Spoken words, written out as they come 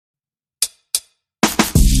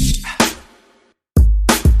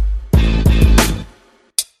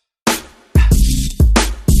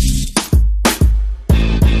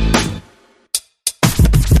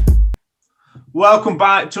Welcome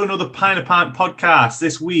back to another Pint a Pint podcast.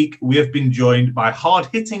 This week, we have been joined by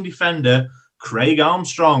hard-hitting defender Craig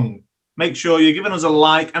Armstrong. Make sure you're giving us a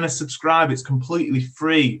like and a subscribe. It's completely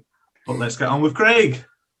free. But let's get on with Craig.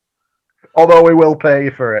 Although we will pay you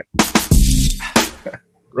for it.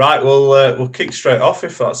 Right, we'll kick straight off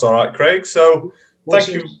if that's all right, Craig. So thank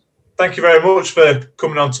you very much for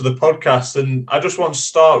coming on to the podcast. And I just want to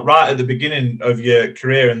start right at the beginning of your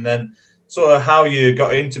career and then sort of how you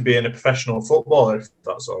got into being a professional footballer, if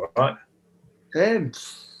that's all right.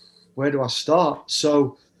 Where do I start?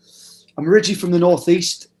 So I'm originally from the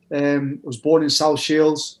northeast. I was born in South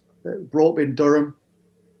Shields, brought up in Durham.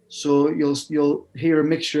 So you'll hear a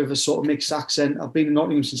mixture of a sort of mixed accent. I've been in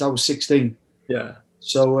Nottingham since I was 16. Yeah.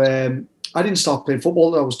 So I didn't start playing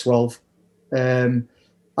football until I was 12.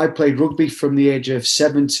 I played rugby from the age of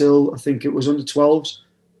 7 till I think it was under 12s.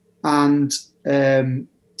 And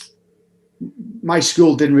my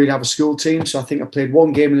school didn't really have a school team. So I think I played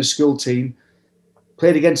one game in a school team,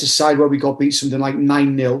 played against a side where we got beat something like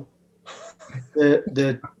 9-0.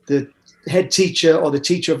 The head teacher or the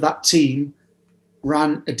teacher of that team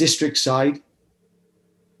ran a district side.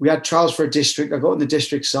 We had trials for a district. I got in the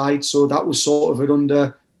district side. So that was sort of at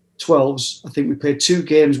under 12s. I think we played 2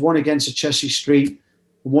 games, one against a Cheshire Street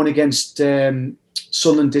and one against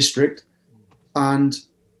Sunderland District. And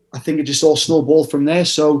I think it just all snowballed from there.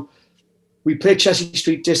 So we played Cheshire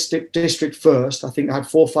Street district first. I think I had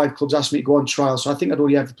 4 or 5 clubs ask me to go on trial. So I think I'd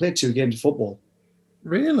already ever played 2 games of football.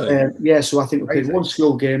 Really? Yeah, so I think we played 1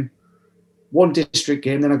 school game, 1 district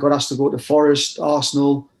game. Then I got asked to go to Forest,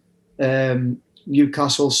 Arsenal,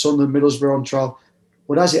 Newcastle, Sunderland, Middlesbrough on trial.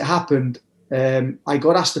 But as it happened, I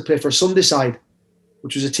got asked to play for a Sunday side,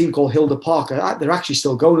 which was a team called Hilda Park. They're actually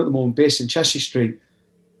still going at the moment, based in Cheshire Street.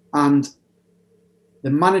 And the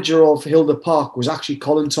manager of Hilda Park was actually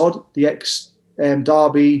Colin Todd, the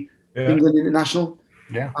ex-Derby England international.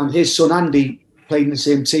 Yeah. And his son Andy played in the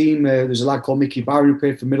same team. There's a lad called Mickey Barry who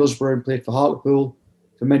played for Middlesbrough and played for Hartlepool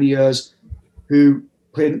for many years, who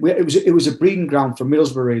played. It was a breeding ground for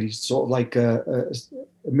Middlesbrough, really, sort of like a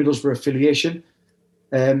Middlesbrough affiliation.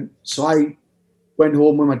 So I went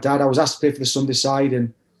home with my dad. I was asked to play for the Sunday side,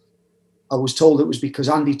 and I was told it was because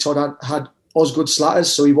Andy Todd had Osgood Slatters,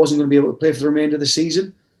 so he wasn't going to be able to play for the remainder of the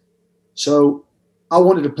season. So I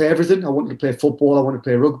wanted to play everything. I wanted to play football. I wanted to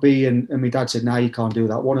play rugby, and my dad said, "Nah, you can't do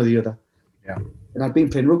that. One or the other." Yeah. And I'd been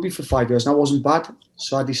playing rugby for 5 years, and I wasn't bad.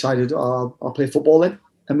 So I decided I'll play football then.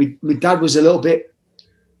 And my dad was a little bit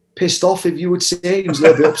pissed off, if you would say. He was a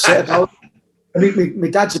little bit upset about it. I mean, my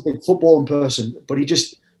dad's a big footballing person, but he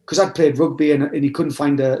just, because I'd played rugby and he couldn't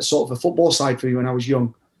find a sort of a football side for me when I was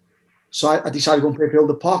young. So I decided to go and play for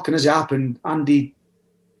Hilda Park. And as it happened, Andy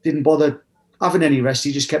didn't bother having any rest.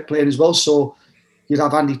 He just kept playing as well. So you'd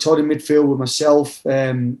have Andy Todd in midfield with myself.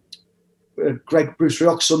 Bruce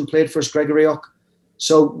Rioch's son played for us, Gregory Rioch.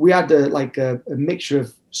 So we had a mixture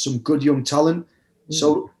of some good young talent. Mm.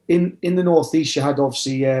 So in the northeast, you had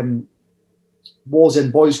obviously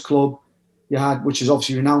Wallsend Boys Club. You had, which is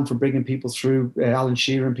obviously renowned for bringing people through, Alan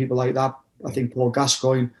Shearer and people like that. I think Paul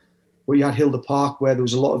Gascoigne. But you had Hilda Park, where there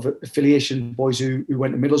was a lot of affiliation boys who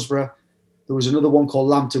went to Middlesbrough. There was another one called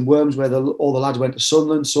Lambton Worms, where all the lads went to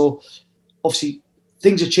Sunderland. So obviously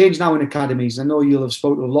things have changed now in academies. I know you'll have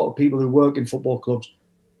spoken to a lot of people who work in football clubs.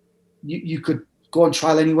 You could go on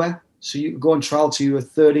trial anywhere. So you could go on trial till you were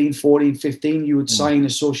 13, 14, 15. You would sign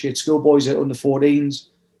associate schoolboys at under 14s.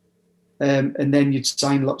 And then you'd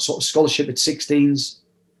sign sort of scholarship at 16s.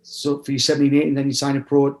 So for your 17, 18, then you'd sign a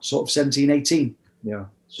pro at sort of 17, 18. Yeah.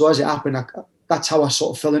 So as it happened, that's how I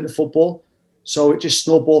sort of fell into football. So it just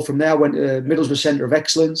snowballed from there. I went to Middlesbrough Centre of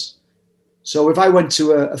Excellence. So if I went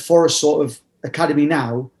to a Forest sort of academy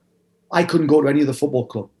now, I couldn't go to any other football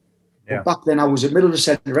club. Yeah. But back then I was at Middlesbrough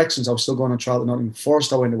Centre of Excellence. I was still going on trial at Nottingham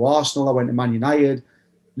Forest. I went to Arsenal. I went to Man United,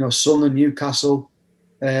 Sunderland, Newcastle.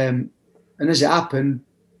 And as it happened,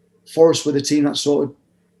 Forest were the team that sort of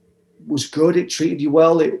was good. It treated you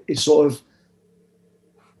well. It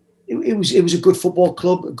was a good football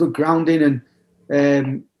club, a good grounding,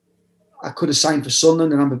 and I could have signed for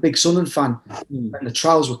Sunderland, and I'm a big Sunderland fan. And the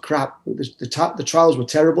trials were crap. The trials were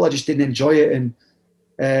terrible. I just didn't enjoy it, and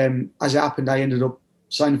as it happened, I ended up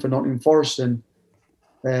signing for Nottingham Forest, and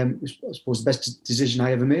I suppose the best decision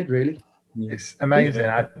I ever made, really. It's amazing.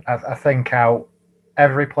 I think how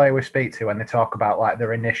every player we speak to, when they talk about like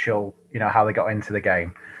their initial, how they got into the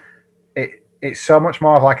game, it's so much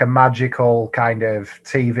more of like a magical kind of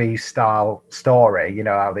TV style story.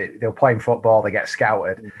 How they're playing football, they get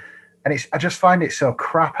scouted. And I just find it so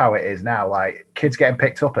crap how it is now. Like kids getting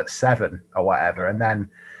picked up at 7 or whatever. And then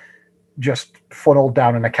just funneled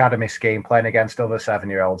down an academy scheme, playing against other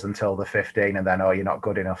 7-year-olds until they're 15, and then, oh, you're not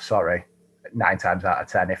good enough, sorry, 9 times out of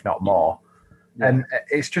 10, if not more. Yeah. And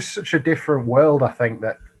it's just such a different world, I think,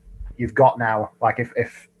 that you've got now. Like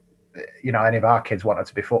if you know, any of our kids wanted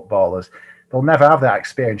to be footballers, they'll never have that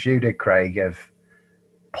experience you did, Craig, of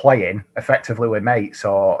playing effectively with mates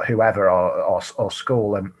or whoever, or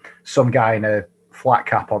school, and some guy in a flat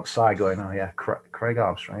cap on side going, oh yeah, Craig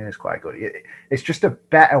Armstrong is quite good. It's just a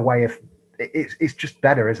better way of it's just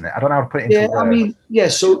better, isn't it? I don't know how to put it into words. I mean, yeah.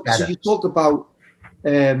 So you talk about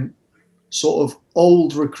sort of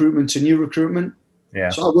old recruitment to new recruitment. Yeah.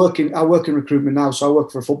 So I work in recruitment now. So I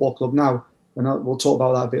work for a football club now, and we'll talk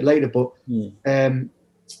about that a bit later. But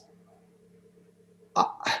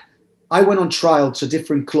I went on trial to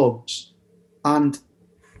different clubs, and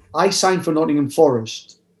I signed for Nottingham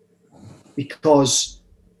Forest because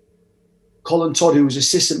Colin Todd, who was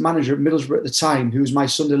assistant manager at Middlesbrough at the time, who was my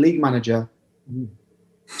Sunday League manager,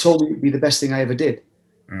 told me it'd be the best thing I ever did.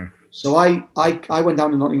 So I went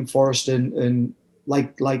down to Nottingham Forest, and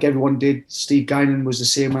like everyone did, Steve Guinan was the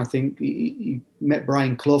same. I think he met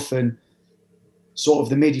Brian Clough, and sort of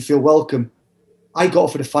they made you feel welcome. I got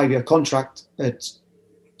offered a 5-year contract at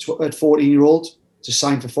 14-year-old to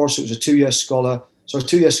sign for Forest. It was a 2-year scholar, so a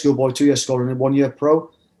 2-year schoolboy, 2-year scholar, and a 1-year pro.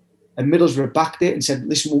 And Middlesbrough backed it and said,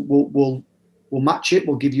 "Listen, we'll match it.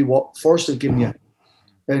 We'll give you what Forest have given you."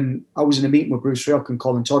 And I was in a meeting with Bruce Rioch and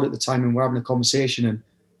Colin Todd at the time, and we're having a conversation,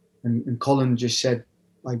 and Colin just said,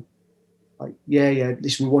 like, yeah,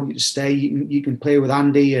 listen, we want you to stay. You can play with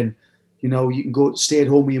Andy, and you know, you can go stay at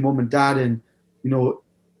home with your mum and dad, and you know,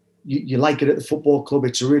 you like it at the football club.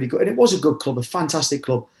 It's a really good, and it was a good club, a fantastic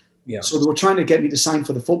club. Yeah. So they were trying to get me to sign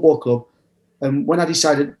for the football club. And when I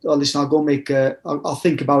decided, oh, listen, I'll go I'll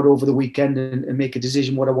think about it over the weekend and make a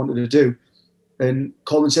decision what I wanted to do. And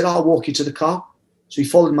Colin said, I'll walk you to the car. So he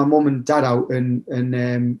followed my mum and dad out, and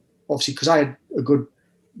obviously because I had a good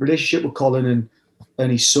relationship with Colin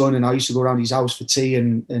and his son, and I used to go around his house for tea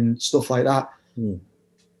and stuff like that.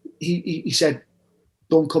 He said,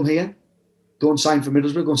 don't come here. Go and sign for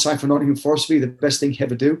Middlesbrough. Go and sign for Nottingham Forest. Be the best thing you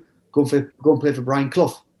ever do. Go and play for Brian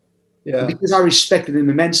Clough. Yeah. And because I respected him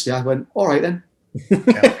immensely, I went, all right then.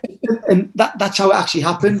 And that's how it actually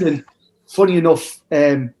happened. And funny enough,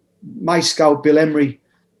 my scout, Bill Emery,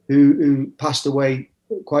 who passed away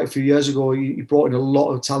quite a few years ago, he brought in a lot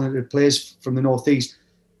of talented players from the Northeast.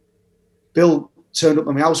 Bill turned up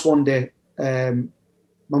at my house one day. My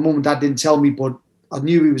mum and dad didn't tell me, but I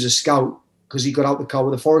knew he was a scout because he got out the car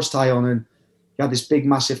with a Forest tie on, and he had this big,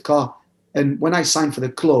 massive car. And when I signed for the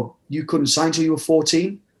club, you couldn't sign till you were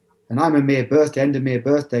 14. And I'm a end of May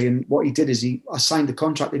birthday. And what he did is I signed the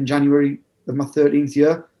contract in January of my 13th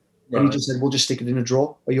year. Right. And he just said, we'll just stick it in a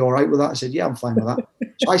drawer. Are you all right with that? I said, yeah, I'm fine with that.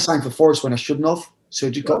 So I signed for Forest when I shouldn't have. So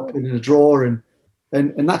just got put in a drawer. And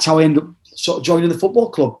that's how I ended up sort of joining the football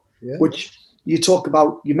club, which you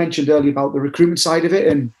mentioned earlier about the recruitment side of it.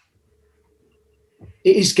 And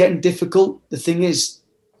it is getting difficult. The thing is,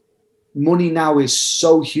 money now is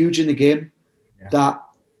so huge in the game that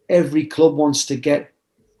every club wants to get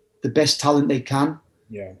the best talent they can.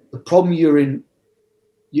 Yeah. The problem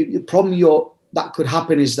that could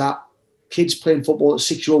happen is that kids playing football at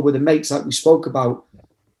 6-year-old with their mates, like we spoke about,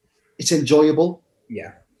 it's enjoyable.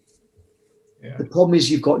 Yeah. The problem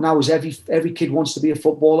is you've got now is every kid wants to be a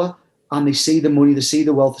footballer, and they see the money, they see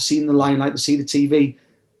the wealth, they see the limelight, they see the TV.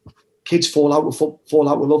 Kids fall out with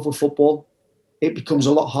love with football. It becomes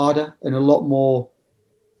a lot harder and a lot more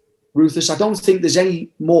ruthless. I don't think there's any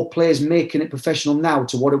more players making it professional now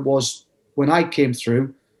to what it was when I came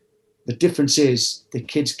through. The difference is the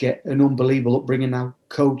kids get an unbelievable upbringing now,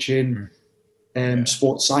 coaching,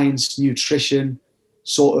 sports science, nutrition,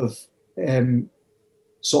 sort of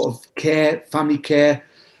care, family care,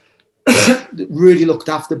 really looked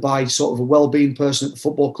after by sort of a well-being person at the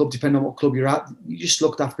football club, depending on what club you're at. You just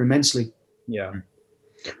looked after immensely. Yeah.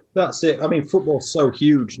 That's it. I mean, football's so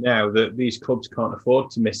huge now that these clubs can't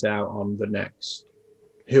afford to miss out on the next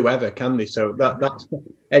whoever, can they? So that's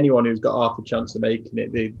anyone who's got half a chance of making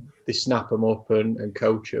it, they snap them up and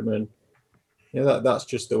coach them, and that's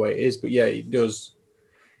just the way it is. But yeah, it does.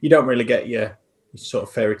 You don't really get your sort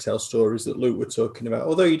of fairy tale stories that Luke were talking about,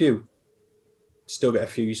 although you do still get a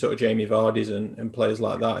few sort of Jamie Vardys and players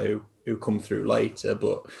like that who come through later,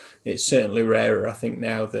 but it's certainly rarer, I think,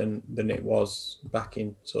 now than it was back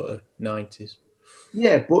in sort of 90s.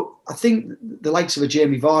 Yeah, but I think the likes of a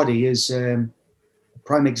Jamie Vardy is a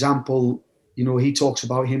prime example. You know, he talks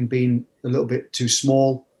about him being a little bit too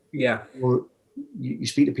small. Yeah. Or you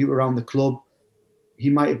speak to people around the club, he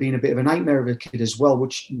might have been a bit of a nightmare of a kid as well,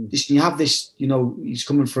 which you have this, you know, he's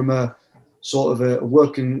coming from a sort of a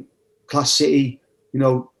working class city, you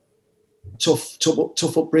know, tough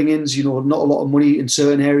upbringings, you know, not a lot of money in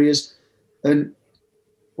certain areas.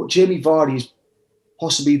 But Jamie Vardy is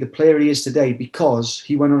possibly the player he is today because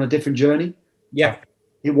he went on a different journey. Yeah.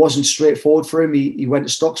 It wasn't straightforward for him. He went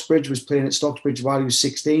to Stocksbridge, was playing at Stocksbridge while he was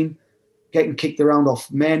 16, getting kicked around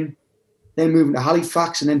off men, then moving to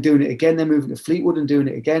Halifax and then doing it again, then moving to Fleetwood and doing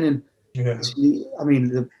it again. And I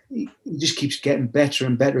mean, he just keeps getting better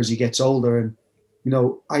and better as he gets older. And, you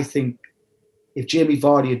know, I think if Jamie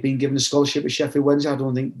Vardy had been given a scholarship at Sheffield Wednesday, I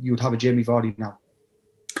don't think you would have a Jamie Vardy now.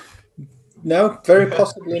 No, very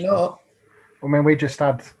possibly not. I mean, we just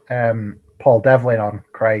had Paul Devlin on,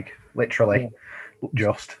 Craig, literally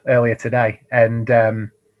just earlier today. And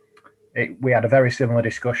we had a very similar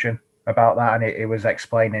discussion about that. And it was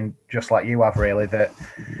explaining, just like you have, really, that,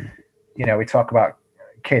 you know, we talk about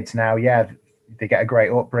kids now, they get a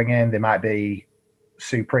great upbringing. They might be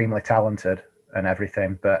supremely talented and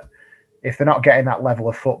everything. But if they're not getting that level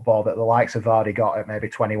of football that the likes of Vardy got at maybe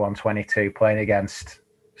 21, 22, playing against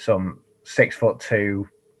some 6'2"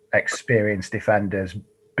 experienced defenders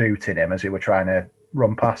booting him as he were trying to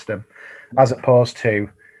run past him, as opposed to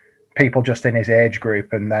people just in his age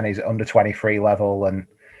group and then he's under 23 level, and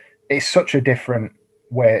it's such a different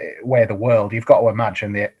way the world. You've got to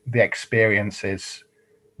imagine the experience is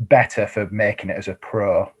better for making it as a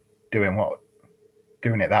pro, doing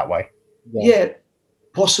it that way. Yeah,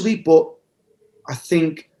 possibly, but I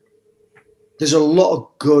think there's a lot of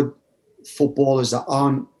good footballers that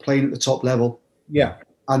aren't playing at the top level. Yeah.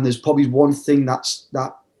 And there's probably one thing that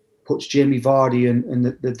puts Jamie Vardy and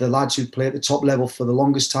the lads who play at the top level for the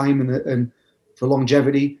longest time and for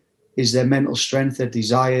longevity is their mental strength, their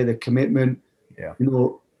desire, their commitment. Yeah. You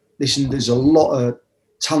know, listen, there's a lot of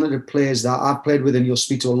talented players that I've played with, and you'll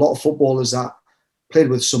speak to a lot of footballers that played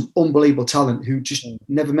with some unbelievable talent who just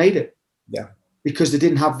never made it. Yeah. Because they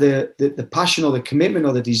didn't have the passion or the commitment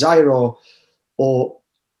or the desire or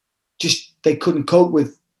just they couldn't cope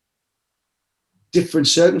with different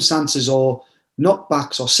circumstances or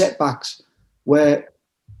knockbacks or setbacks where,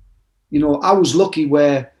 you know, I was lucky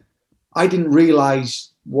where I didn't realize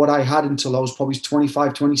what I had until I was probably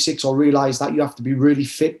 25, 26, or realize that you have to be really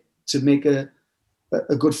fit to make a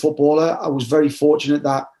good footballer. I was very fortunate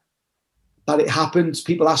that it happened.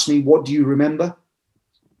 People ask me, what do you remember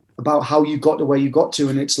about how you got to where you got to?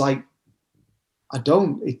 And it's like, I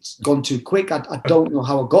don't. It's gone too quick. I don't know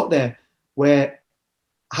how I got there. Where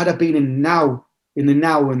had I been in the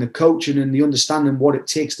now and the coaching and the understanding what it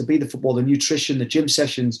takes to be the footballer, the nutrition, the gym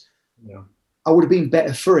sessions, I would have been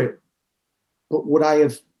better for it. But would I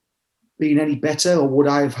have been any better, or would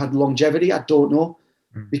I have had longevity? I don't know,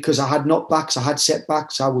 because I had knockbacks, I had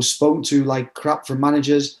setbacks, I was spoken to like crap from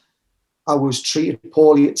managers, I was treated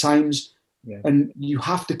poorly at times, and you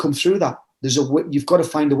have to come through that. You've got to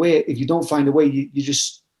find a way. If you don't find a way, you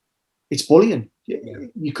just, it's bullying.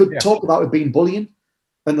 You could talk about it being bullying,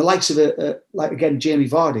 and the likes of like again Jamie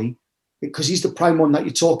Vardy, because he's the prime one that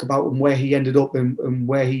you talk about and where he ended up and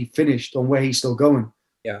where he finished and where he's still going.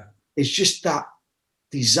 Yeah, it's just that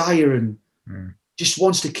desire and just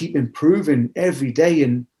wants to keep improving every day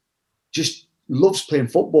and just loves playing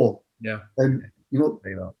football. Yeah, and you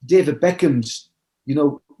know, David Beckham's, you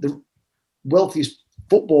know, the wealthiest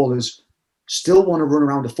footballers still want to run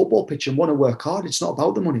around a football pitch and want to work hard. It's not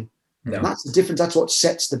about the money. No. And that's the difference. That's what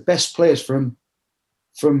sets the best players from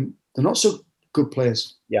the not so good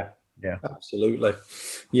players. Yeah, absolutely.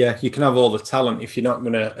 Yeah, you can have all the talent if you're not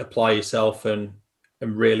going to apply yourself and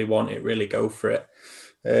really want it, really go for it.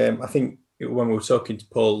 I think when we were talking to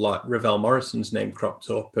Paul, like Ravel Morrison's name cropped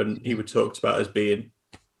up, and he was talked about as being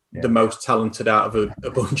the most talented out of a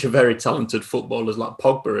bunch of very talented footballers like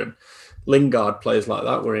Pogba and Lingard, players like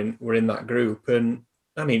that were in that group. And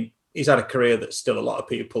I mean, he's had a career that still a lot of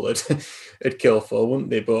people would kill for, wouldn't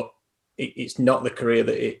they? But it's not the career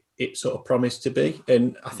that it sort of promised to be.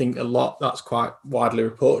 And I think a lot that's quite widely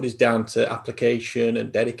reported is down to application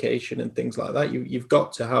and dedication and things like that. You've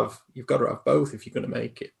got to have both if you're going to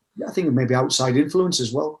make it. Yeah, I think maybe outside influence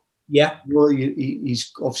as well. Yeah, well,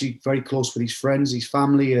 he's obviously very close with his friends, his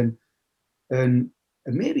family, and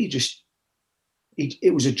maybe just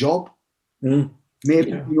it was a job.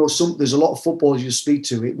 Maybe you know, there's a lot of footballers you speak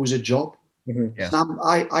to. It was a job. Yeah. Sam,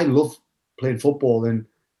 I love playing football, and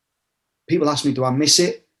people ask me, do I miss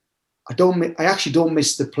it? I actually don't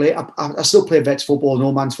miss the play. I still play vets football,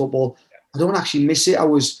 no man's football. I don't actually miss it. I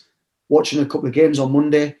was watching a couple of games on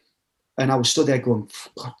Monday, and I was stood there going,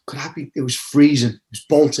 God, could I be? It was freezing. It was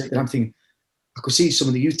Baltic, and I'm thinking, I could see some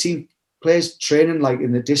of the youth team players training like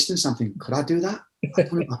in the distance. I'm thinking, could I do that? I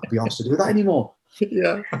don't know if I could be asked to do that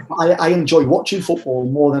Yeah. I enjoy watching football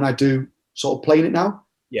more than I do sort of playing it now.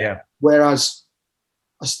 Yeah. Whereas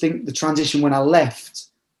I think the transition when I left,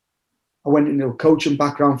 I went into a coaching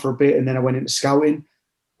background for a bit, and then I went into scouting,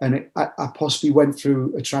 and I possibly went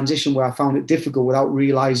through a transition where I found it difficult without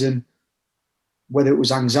realizing whether it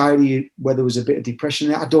was anxiety, whether it was a bit of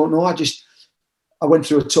depression. I don't know. I went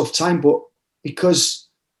through a tough time, but because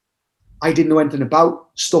I didn't know anything about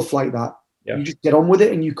stuff like that, you just get on with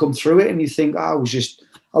it and you come through it, and you think, I was just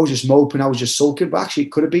moping, I was just sulking. But actually,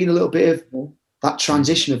 it could have been a little bit of that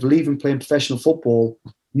transition of leaving playing professional football,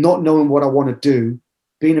 not knowing what I want to do,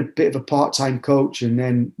 being a bit of a part-time coach, and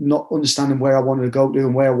then not understanding where I wanted to go to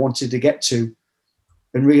and where I wanted to get to,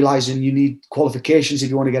 and realizing you need qualifications if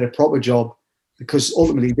you want to get a proper job, because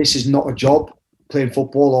ultimately this is not a job, playing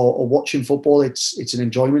football or watching football. It's an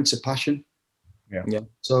enjoyment, it's a passion. Yeah.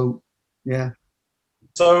 So, yeah.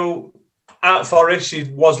 So at Forest, he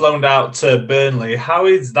was loaned out to Burnley. How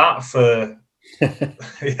is that for?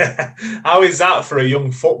 How is that for a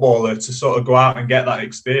young footballer to sort of go out and get that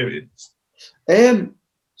experience?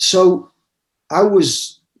 So I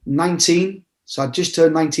was 19, so I just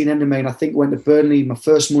turned 19 end of May, and I think went to Burnley. My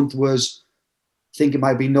first month was, I think it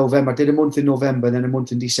might be November. I did a month in November, then a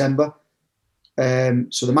month in December.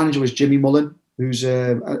 So the manager was Jimmy Mullen, who's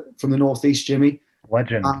from the Northeast, Jimmy.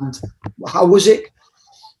 Legend. And how was it?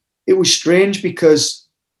 It was strange because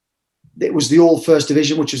it was the old First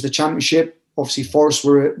Division, which was the Championship. Obviously, Forest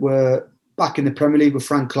were back in the Premier League with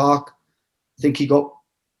Frank Clark. I think he got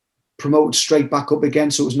promoted straight back up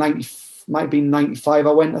again. So it was might have been 95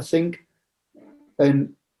 I went, I think.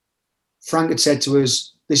 And Frank had said to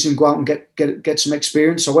us, listen, go out and get some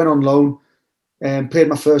experience. So I went on loan and played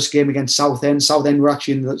my first game against Southend. Southend were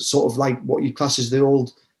actually in the sort of like what you class as the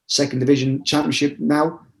old Second Division Championship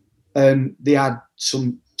now. And they had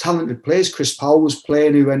some talented players. Chris Powell was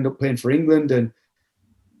playing, who ended up playing for England.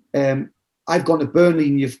 And I've gone to Burnley,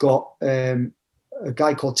 and you've got a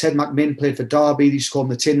guy called Ted McMinn, played for Derby. They used to call him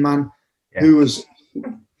the Tin Man, who was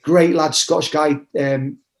great lad, Scottish guy.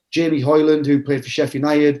 Jamie Hoyland, who played for Sheffield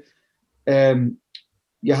United.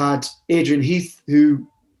 You had Adrian Heath, who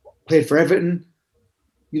played for Everton.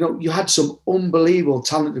 You know, you had some unbelievable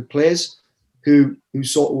talented players who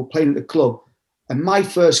sort of were playing at the club. And my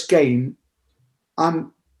first game, I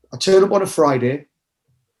turn up on a Friday,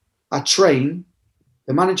 I train,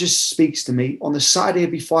 the manager speaks to me on the Saturday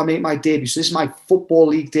before I make my debut. So this is my Football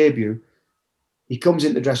League debut. He comes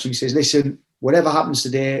into the dressing room, he says, listen, whatever happens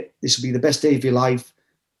today, this will be the best day of your life.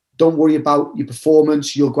 Don't worry about your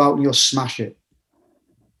performance. You'll go out and you'll smash it.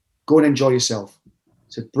 Go and enjoy yourself. I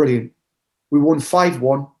said, brilliant. We won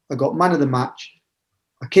 5-1. I got man of the match.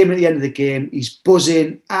 I came at the end of the game. He's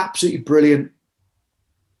buzzing, absolutely brilliant.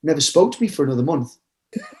 Never spoke to me for another month.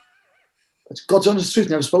 That's God's honest truth.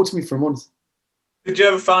 Never spoke to me for a month. Did you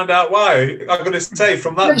ever find out why? I'm going to say,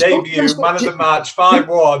 from that debut, man of the match,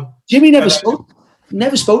 5-1. Jimmy never spoke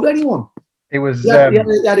to anyone. It was. He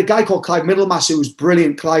had a guy called Clive Middlemass who was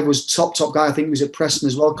brilliant. Clive was top guy. I think he was at Preston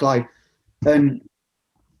as well, Clive. And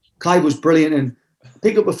Clive was brilliant, and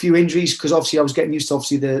picked up a few injuries because obviously I was getting used to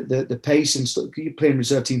the pace and stuff. Playing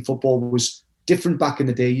reserve team football was different back in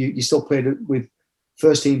the day. You still played with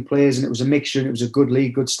first team players, and it was a mixture, and it was a good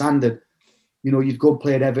league, good standard. You know, you'd go and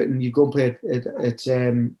play at Everton, you'd go and play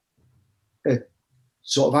at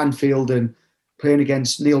sort of Anfield, and playing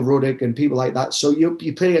against Neil Ruddock and people like that. So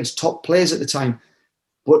you play against top players at the time,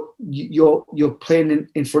 but you're playing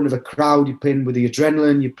in front of a crowd. You're playing with the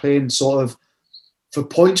adrenaline. You're playing sort of for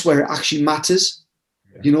points where it actually matters,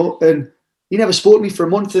 you know. And he never spoke to me for a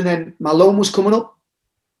month, and then my loan was coming up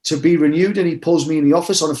to be renewed, and he pulls me in the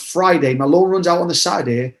office on a Friday. My loan runs out on the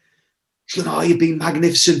Saturday. He's going, "Oh, you've been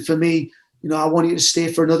magnificent for me. You know, I want you to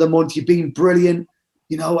stay for another month. You've been brilliant.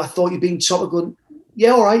 You know, I thought you'd been top." Going,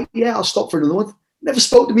 "Yeah, all right. Yeah, I'll stop for another month." Never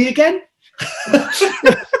spoke to me again.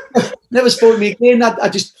 Never spoke to me again. I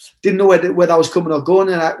just didn't know whether I was coming or going.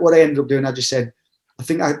 And what I ended up doing, I just said, I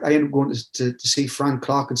think I ended up going to see Frank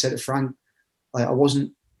Clark, and said to Frank, I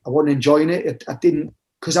wasn't enjoying it. I didn't,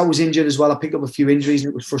 because I was injured as well. I picked up a few injuries,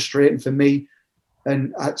 and it was frustrating for me.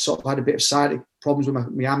 And I sort of had a bit of sciatic problems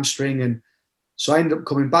with my hamstring. And so I ended up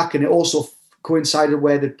coming back, and it also coincided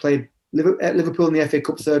where they played Liverpool in the FA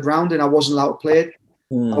Cup third round, and I wasn't allowed to play it.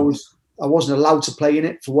 I wasn't allowed to play in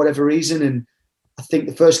it for whatever reason. And I think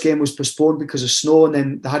the first game was postponed because of snow, and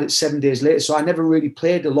then they had it 7 days later. So I never really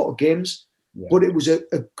played a lot of games, but it was a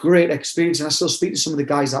great experience. And I still speak to some of the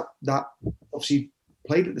guys that obviously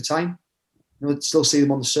played at the time. You know, still see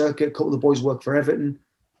them on the circuit. A couple of the boys work for Everton,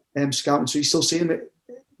 scouting. So you still see them.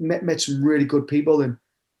 Met some really good people. And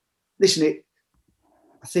listen,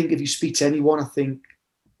 I think if you speak to anyone, I think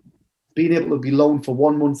being able to be loaned for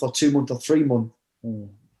 1 month or 2 months or 3 months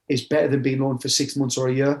is better than being loaned for 6 months or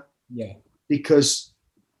a year. Yeah. Because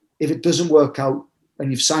if it doesn't work out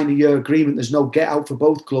and you've signed a year agreement, there's no get out for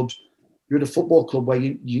both clubs. You're at a football club where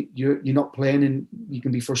you're not playing and you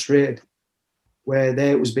can be frustrated. Where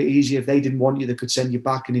there it was a bit easier. If they didn't want you, they could send you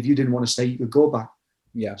back, and if you didn't want to stay, you could go back.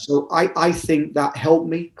 Yeah. So I think that helped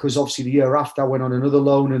me, because obviously the year after I went on another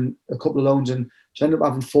loan and a couple of loans, and so I ended up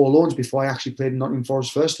having 4 loans before I actually played in Nottingham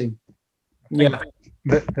Forest first team. Yeah.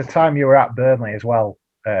 The time you were at Burnley as well,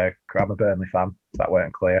 I'm a Burnley fan. That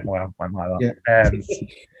weren't clear. Well, went like that. Yeah.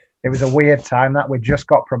 It was a weird time that we just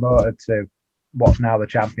got promoted to what's now the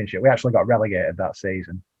Championship. We actually got relegated that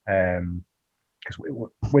season because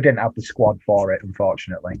we didn't have the squad for it,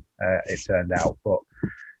 unfortunately. It turned out, but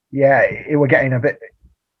yeah, it were getting a bit.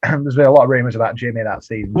 There's been a lot of rumours about Jimmy that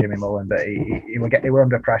season, Jimmy Mullen, but he were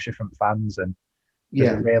under pressure from fans, and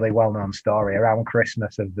there's a really well-known story around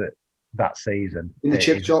Christmas of that season. In the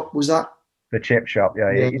chip shop, was that? The chip shop,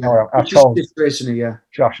 yeah. Yeah. You know, I've told Yeah.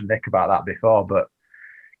 Josh and Nick about that before, but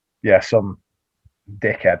yeah, some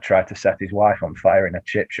dickhead tried to set his wife on fire in a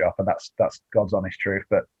chip shop, and that's God's honest truth.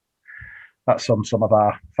 But that sums some of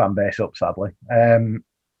our fan base up, sadly.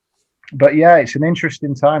 But yeah, it's an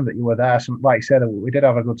interesting time that you were there. Like you said, we did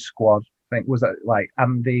have a good squad. I think was that like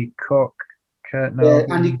Andy Cook, Kurt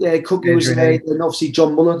Nolan, Andy Cook was there, and obviously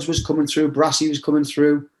John Mullins was coming through. Brassy was coming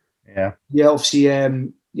through. Yeah. Obviously,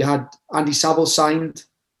 you had Andy Saville signed.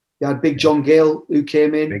 You had Big John Gale who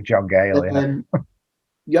came in. Big John Gale,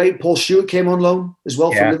 yeah. Paul Stewart came on loan as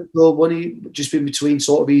well from Liverpool. When he just been between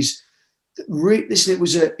sort of his. Listen,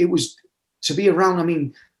 it was to be around. I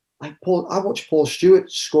mean, like I watched Paul Stewart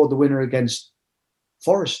scored the winner against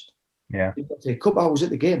Forest. Yeah. Cup. I was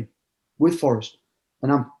at the game with Forest,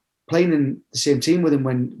 and I'm playing in the same team with him.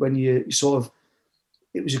 When you sort of,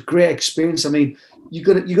 it was a great experience. I mean, you're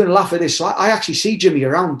gonna laugh at this. So I actually see Jimmy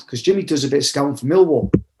around because Jimmy does a bit of scouting for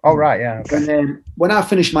Millwall. Oh right, yeah. Okay. And then when I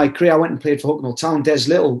finished my career, I went and played for Hucknall Town. Des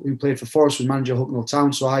Little, who played for Forest, was manager of Hucknall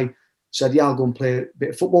Town. So I said, "Yeah, I'll go and play a bit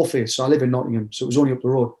of football for you." So I live in Nottingham, so it was only up the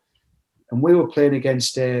road. And we were playing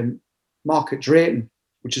against Market Drayton,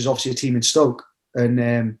 which is obviously a team in Stoke. And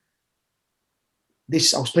I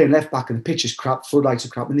was playing left back, and the pitch is crap, floodlights are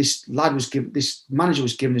crap. And this manager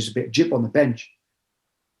was giving us a bit of jip on the bench.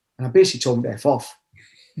 And I basically told him to F off.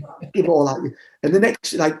 Give it all out. And the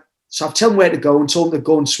next, so I've told him where to go and told him to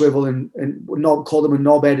go and swivel and called him a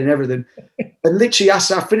knobhead and everything. And literally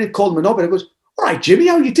after I finished, called him a knobhead. I goes, "All right, Jimmy,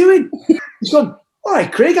 how are you doing?" He's gone, "All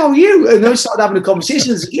right, Craig, how are you?" And then we started having a conversation.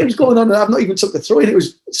 There's games going on, and I've not even took the throw in. It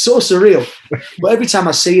was so surreal. But every time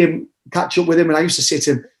I see him, catch up with him, and I used to say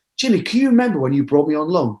to him, "Jimmy, can you remember when you brought me on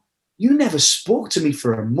loan? You never spoke to me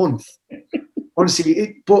for a month."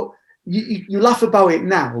 Honestly, but you laugh about it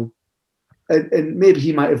now, and maybe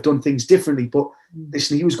he might have done things differently. But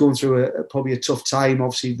listen, he was going through probably a tough time.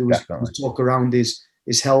 Obviously, there was talk around his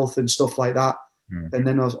health and stuff like that. And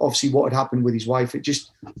then obviously what had happened with his wife.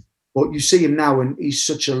 But you see him now, and he's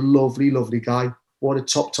such a lovely, lovely guy. What a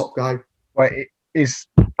top guy. Well, he's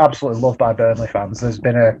absolutely loved by Burnley fans. There's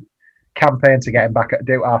been a campaign to get him back at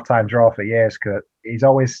half-time draw for years, because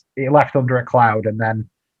he left under a cloud, and then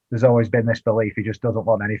there's always been this belief he just doesn't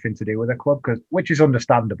want anything to do with the club, which is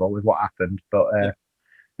understandable with what happened. But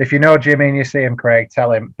if you know Jimmy and you see him, Craig,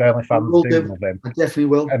 tell him Burnley fans do love him. I definitely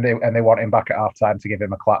will. And they want him back at half-time to give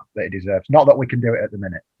him a clap that he deserves. Not that we can do it at the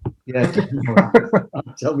minute. Yeah,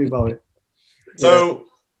 tell me about it. So,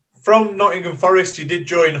 from Nottingham Forest, you did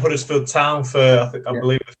join Huddersfield Town for, I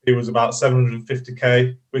believe the fee was about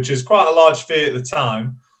 750k, which is quite a large fee at the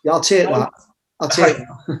time. Yeah, I'll take that.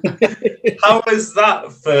 How is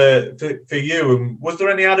that for you? And was there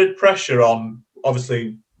any added pressure on,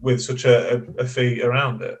 obviously, with such a fee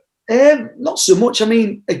around it? Not so much. I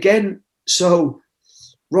mean, again, so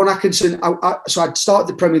Ron Atkinson, so I'd started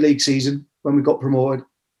the Premier League season when we got promoted.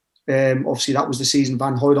 Obviously, that was the season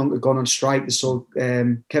Van Hooijdonk had gone on strike. So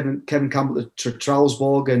Kevin Campbell to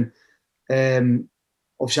Trelleborg, and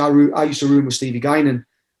obviously I used to room with Stevie Guinan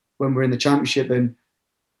when we were in the Championship, and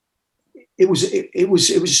it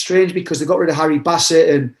was strange because they got rid of Harry Bassett,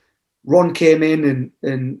 and Ron came in,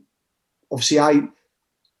 and obviously I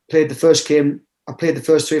played the first game. I played the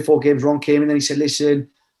first 3 or 4 games. Ron came in, and he said, "Listen,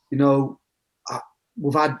 you know,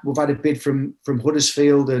 we've had a bid from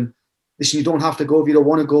Huddersfield, and listen, you don't have to go if you don't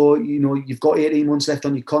want to go. You know, you've got 18 months left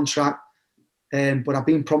on your contract, but I've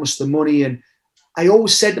been promised the money." And I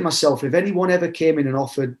always said to myself, if anyone ever came in and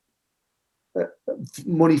offered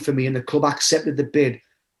money for me and the club accepted the bid,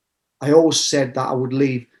 I always said that I would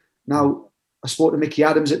leave. Now, I spoke to Mickey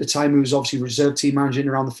Adams at the time, who was obviously reserve team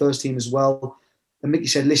manager around the first team as well. And Mickey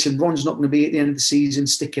said, "Listen, Ron's not going to be at the end of the season.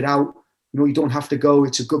 Stick it out. you don't have to go.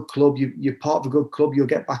 It's a good club. You're part of a good club. You'll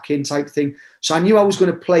get back in type thing. So I knew I was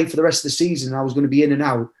going to play for the rest of the season. I was going to be in and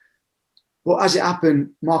out. But as it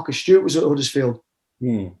happened, Marcus Stewart was at Huddersfield.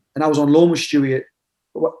 And I was on loan with Stewie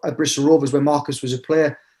at Bristol Rovers when Marcus was a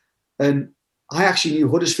player. And I actually knew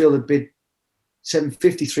Huddersfield had bid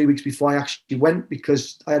 750 3 weeks before I actually went,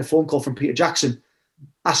 because I had a phone call from Peter Jackson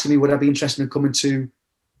asking me would I be interested in coming to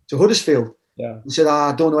Huddersfield. He said,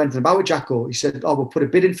 I don't know anything about it, Jacko. He said, we'll put a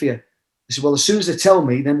bid in for you. I said, well, as soon as they tell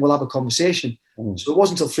me, then we'll have a conversation. So it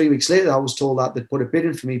wasn't until 3 weeks later I was told that they'd put a bid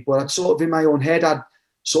in for me. But I'd sort of in my own head, I'd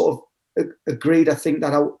sort of agreed, I think,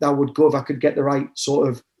 that I would go if I could get the right sort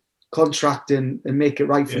of contract and make it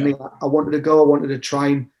right for me. I wanted to go. I wanted to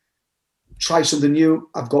try something new.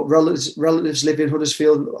 I've got relatives live in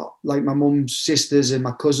Huddersfield, like my mum's sisters and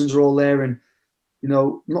my cousins are all there. And,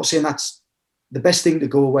 I'm not saying that's the best thing to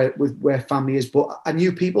go where family is, but I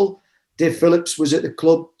knew people. Dave Phillips was at the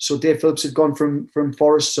club. So Dave Phillips had gone from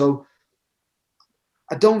Forest. So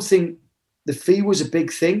I don't think the fee was a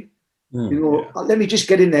big thing. Let me just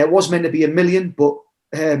get in there. It was meant to be $1 million, but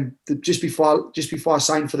just before I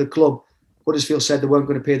signed for the club, Huddersfield said they weren't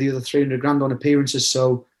going to pay the other 300 grand on appearances.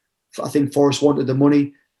 So I think Forest wanted the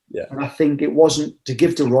money. And I think it wasn't to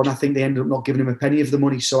give to Ron. I think they ended up not giving him a penny of the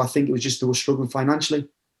money. So I think it was just they were struggling financially.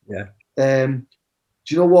 Do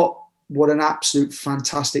you know what? What an absolute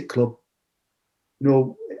fantastic club.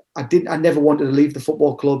 I never wanted to leave the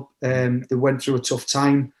football club. They went through a tough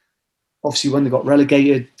time. Obviously, when they got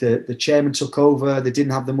relegated, the chairman took over. They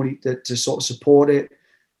didn't have the money to sort of support it.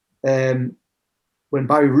 When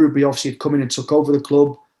Barry Ruby obviously had come in and took over the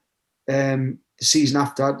club, the season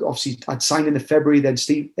after, I'd signed in February. Then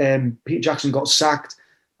Peter Jackson got sacked.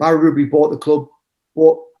 Barry Ruby bought the club,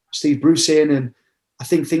 bought Steve Bruce in, and I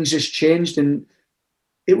think things just changed. And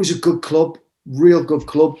it was a good club, real good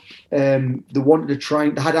club. They wanted to try.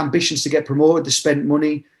 They had ambitions to get promoted. They spent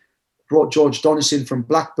money. Brought George Donison from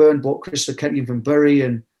Blackburn, bought Christopher Kenyon from Bury,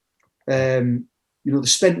 and they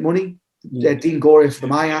spent money. Dean Gorey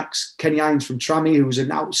from Ajax, Kenny Hines from Trammy, who was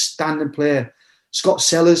an outstanding player. Scott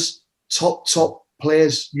Sellers, top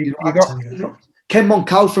players. Ken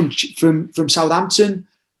Moncal from Southampton,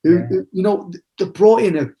 who they brought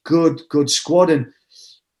in a good squad. And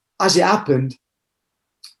as it happened,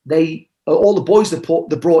 all the boys they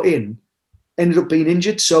brought in ended up being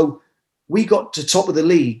injured. So we got to top of the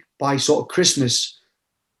league by sort of Christmas,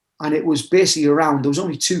 and it was basically there was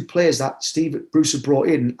only 2 players that Steve Bruce had brought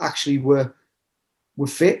in actually were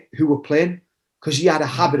fit, who were playing, because he had a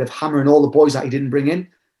habit of hammering all the boys that he didn't bring in,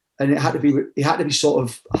 and it had to be sort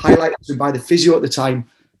of highlighted by the physio at the time.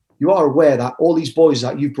 You are aware that all these boys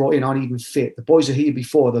that you've brought in aren't even fit. The boys are here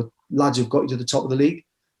before the lads who've got you to the top of the league.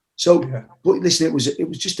 So, but listen, it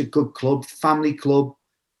was just a good club, family club.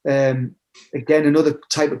 Again, another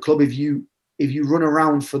type of club. If you run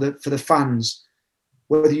around for the fans,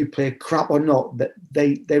 whether you play crap or not, that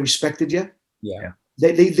they respected you.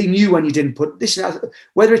 They knew when you didn't put this.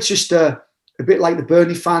 Whether it's just a bit like the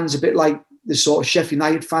Burnley fans, a bit like the sort of Sheffield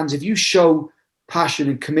United fans. If you show passion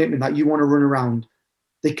and commitment that you want to run around,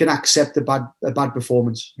 they can accept a bad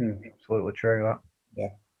performance. Absolutely true.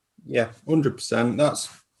 That. 100%.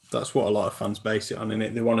 That's what a lot of fans base it on,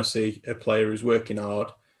 innit? They want to see a player who's working hard,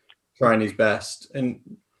 trying his best. And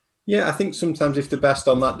I think sometimes if the best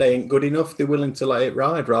on that day ain't good enough, they're willing to let it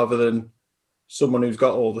ride rather than someone who's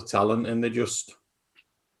got all the talent and they just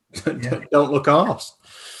don't look arse.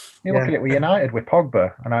 You look at it with United with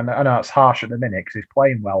Pogba, and I know it's harsh at the minute because he's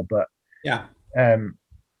playing well, but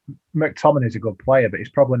McTominay's a good player, but he's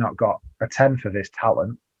probably not got a tenth of his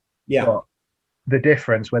talent. But the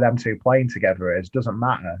difference with them two playing together is doesn't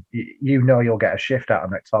matter. You'll get a shift out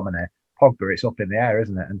of McTominay. Pogba, it's up in the air,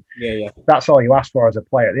 isn't it? And that's all you ask for as a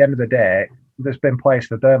player. At the end of the day, there's been players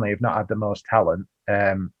for Burnley who've not had the most talent,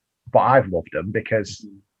 but I've loved them because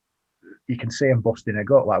you can see them busting a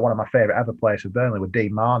gut. Like one of my favourite ever players for Burnley was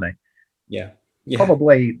Dean Marney.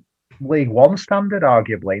 Probably League One standard,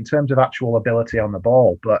 arguably, in terms of actual ability on the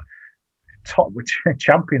ball, but top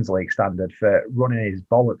Champions League standard for running his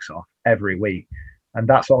bollocks off every week. And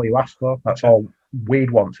that's all you ask for. That's all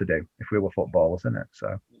we'd want to do if we were footballers, isn't it?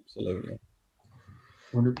 So absolutely,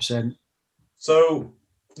 100%. So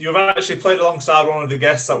you've actually played alongside one of the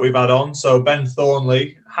guests that we've had on. So Ben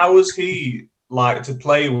Thornley, how was he like to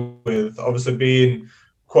play with? Obviously, being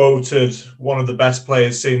quoted one of the best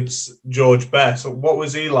players since George Best. What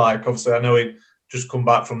was he like? Obviously, I know he'd just come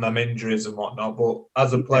back from them injuries and whatnot, but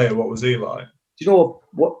as a player, what was he like? Do you know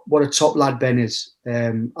what a top lad Ben is?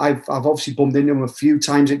 I've obviously bumped into him a few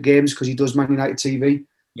times at games because he does Man United TV.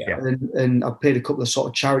 And I've played a couple of sort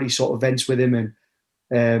of charity sort of events with him,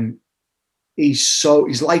 and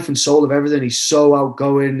he's life and soul of everything. He's so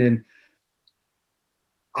outgoing, and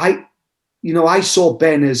I saw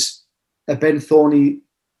Ben as a Ben Thorney,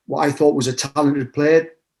 what I thought was a talented player.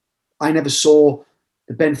 I never saw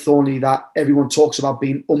the Ben Thorney that everyone talks about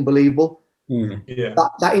being unbelievable. Yeah.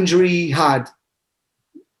 That injury he had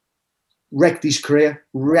wrecked his career,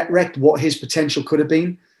 wrecked what his potential could have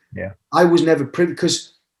been. Yeah. I was never privy,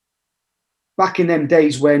 because back in them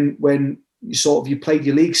days when you played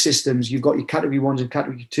your league systems, you've got your category 1s and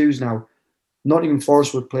category 2s now. Nottingham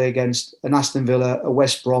Forest would play against an Aston Villa, a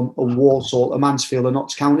West Brom, a Walsall, a Mansfield, a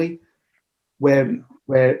Notts County, where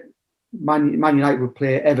Man United would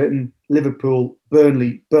play Everton, Liverpool,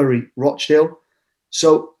 Burnley, Bury, Rochdale.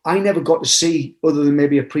 So I never got to see, other than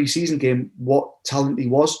maybe a pre-season game, what talent he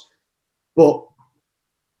was. But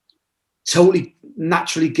totally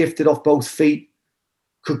naturally gifted off both feet,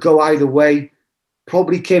 could go either way.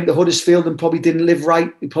 Probably came to Huddersfield and probably didn't live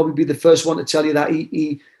right. He'd probably be the first one to tell you that.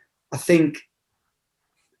 I think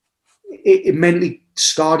it mentally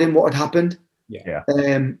scarred him what had happened. Yeah.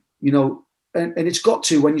 And it's got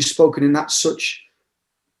to, when you've spoken in that such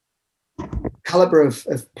caliber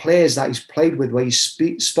of players that he's played with, where he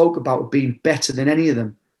spoke about being better than any of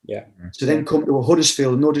them. Yeah. To then come to a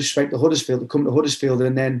Huddersfield, no disrespect to Huddersfield, to come to Huddersfield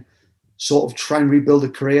and then sort of try and rebuild a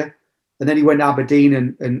career. And then he went to Aberdeen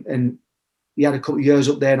and he had a couple of years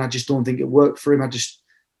up there, and I just don't think it worked for him. I just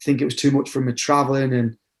think it was too much for him traveling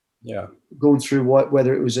and going through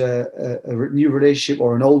whether it was a new relationship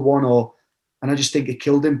or an old one, and I just think it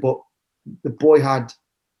killed him. But the boy had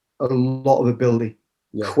a lot of ability,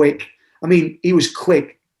 quick. I mean, he was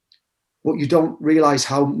quick, but you don't realise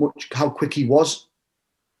how quick he was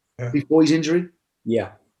before his injury.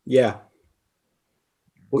 Yeah.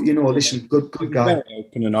 But listen, good guy. Very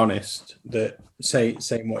open and honest. That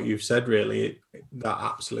saying what you've said, really, that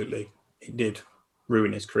absolutely it did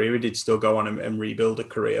ruin his career. He did still go on and rebuild a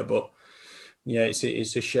career, but yeah, it's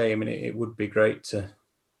a shame, and it would be great to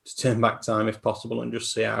turn back time if possible and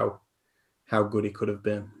just see how good he could have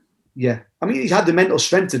been. Yeah, I mean, he's had the mental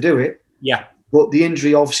strength to do it. Yeah, but the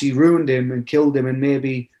injury obviously ruined him and killed him, and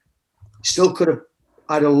maybe still could have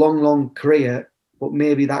had a long career, but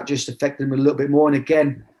maybe that just affected him a little bit more. And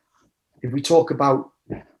again, if we talk about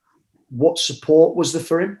what support was there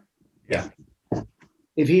for him,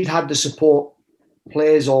 if he'd had the support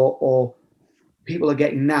players or people are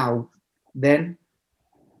getting now, then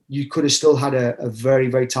you could have still had a very,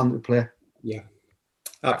 very talented player. Yeah,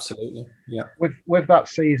 absolutely. Yeah. With that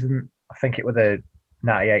season, I think it was a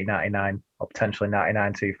 98-99 or potentially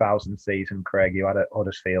 99-2000 season, Craig, you had at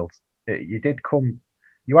Huddersfield.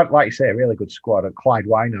 You had, like you say, a really good squad. And Clyde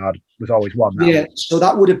Wynard was always one. So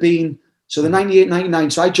that would have been the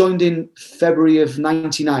 98-99. So I joined in February of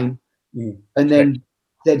 99, and then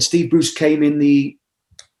Steve Bruce came in the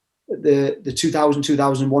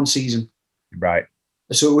 2000-2001 season. Right.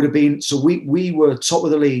 So it would have been. So we were top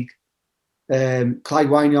of the league. Clyde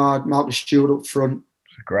Wynard, Marcus Stewart up front.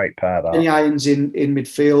 It's a great pair. That. Kenny Irons in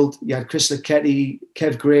midfield. You had Chris Lecchetti,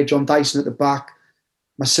 Kev Gray, John Dyson at the back.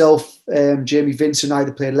 Myself, Jamie Vincent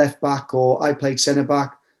either played left back or I played centre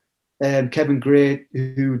back. Kevin Gray,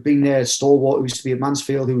 who had been there, stalwart, who used to be at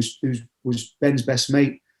Mansfield, who was Ben's best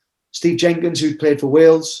mate. Steve Jenkins, who played for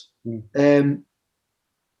Wales. I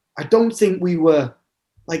don't think we were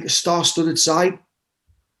like a star-studded side,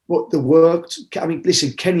 but they worked. I mean,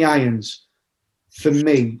 listen, Kenny Irons, for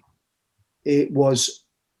me, it was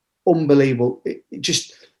unbelievable. It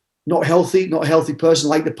just not a healthy person,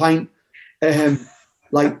 like the pint.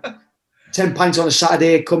 Like 10 pints on a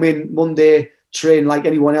Saturday, come in Monday, train like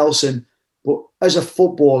anyone else. But as a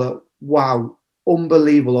footballer, wow,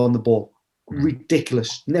 unbelievable on the ball.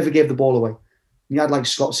 Ridiculous. Never gave the ball away. You had like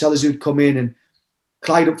Scott Sellers who'd come in, and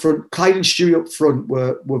Clyde up front. Clyde and Stewie up front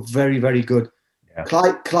were very, very good. Yeah.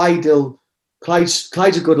 Clyde's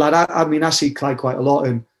a good lad. I mean, I see Clyde quite a lot,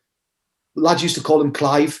 and lads used to call him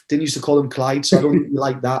Clive. Didn't used to call him Clyde, so I don't really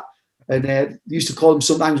like that. And they used to call him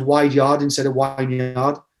sometimes Wide Yard instead of Wine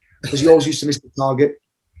Yard, because he always used to miss the target.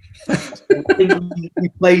 I think we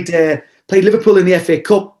played Liverpool in the FA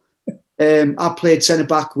Cup. I played centre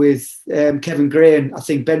back with Kevin Gray, and I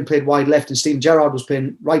think Ben played wide left, and Stephen Gerrard was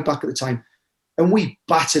playing right back at the time. And we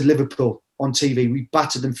battered Liverpool on TV. We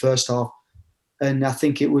battered them first half, and I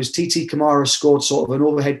think it was TT Kamara scored sort of an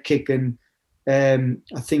overhead kick, and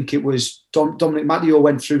I think it was Dominic Matteo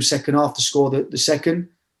went through second half to score the second.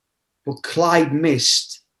 But Clyde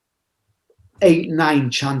missed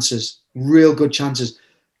 8-9 chances, real good chances.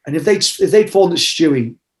 And if they'd fallen to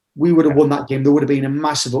Stewie, we would have won that game. There would have been a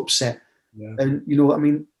massive upset. Yeah. And, I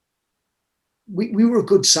mean, we were a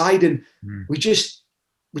good side, and we just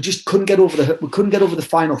we just couldn't get over the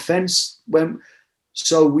final fence.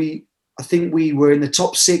 I think we were in the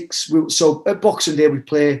top 6. So at Boxing Day we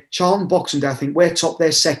play Charlton Boxing Day. I think we're top,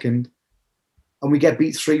 they're second, and we get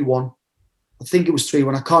beat 3-1. I think it was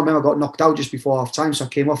 3-1. I can't remember. I got knocked out just before half time, so I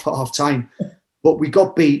came off at half time. But we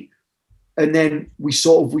got beat, and then we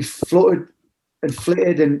fluttered and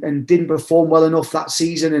flitted and didn't perform well enough that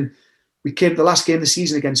season. And we came to the last game of the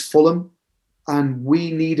season against Fulham, and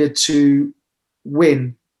we needed to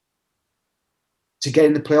win to get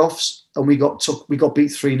in the playoffs, and we got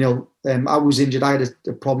beat 3-0. I was injured. I had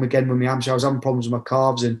a problem again with my hamstring. I was having problems with my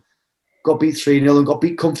calves, and got beat 3-0 and got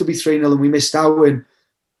beat comfortably 3-0, and we missed out. And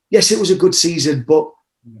yes, it was a good season, but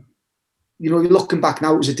you're looking back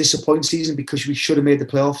now, it was a disappointing season because we should have made the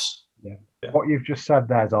playoffs. Yeah. What you've just said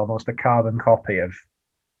there is almost a carbon copy of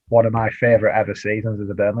one of my favourite ever seasons as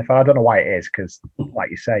a Burnley fan. I don't know why it is, because,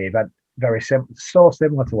 like you say, you've had so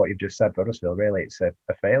similar to what you've just said for Huddersfield. Really, it's a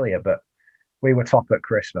failure, but we were top at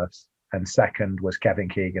Christmas, and second was Kevin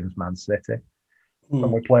Keegan's Man City.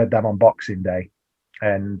 And we played them on Boxing Day,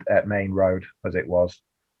 and at Main Road, as it was,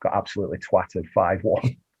 got absolutely twatted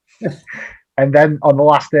 5-1. And then on the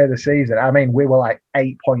last day of the season, I mean, we were like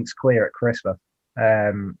 8 points clear at Christmas.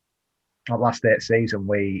 On the last day of the season,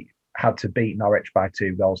 we had to beat Norwich by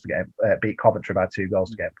 2 goals to get beat Coventry by 2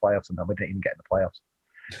 goals to get playoffs, and then we didn't even get in the playoffs.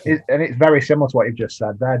 And it's very similar to what you've just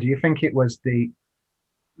said there. Do you think it was the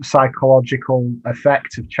psychological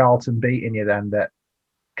effect of Charlton beating you then that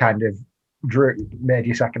kind of made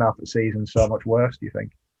your second half of the season so much worse, do you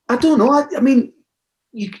think? I don't know. I mean,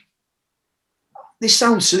 this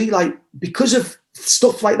sounds silly, like, because of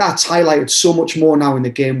stuff like that's highlighted so much more now in the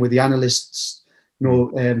game with the analysts,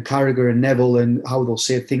 Carragher and Neville, and how they'll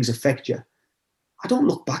say things affect you. I don't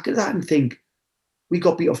look back at that and think we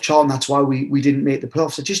got beat off Charlton, that's why we didn't make the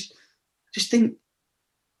playoffs. I just think,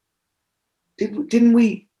 didn't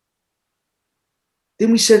we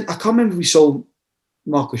send, I can't remember if we sold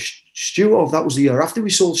Marcus Stewart, or if that was the year after we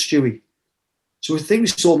sold Stewie. So I think we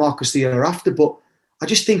sold Marcus the year after, but I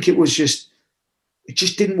just think it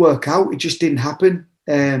just didn't work out. It just didn't happen.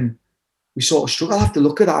 We sort of struggled. I'll have to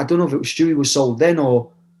look at that. I don't know if it was Stewie was sold then,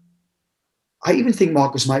 or I even think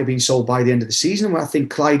Marcus might have been sold by the end of the season, where I think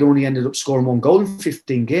Clyde only ended up scoring 1 goal in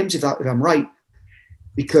 15 games, if I'm right.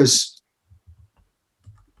 Because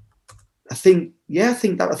I think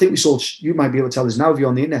we sold. You might be able to tell us now if you're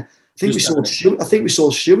on the internet. I think we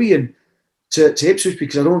sold Stewie and to Ipswich,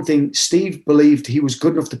 because I don't think Steve believed he was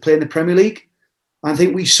good enough to play in the Premier League. I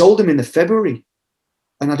think we sold him in the February,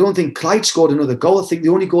 and I don't think Clyde scored another goal. I think the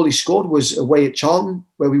only goal he scored was away at Charlton,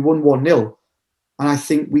 where we won 1-0. And I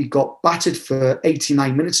think we got battered for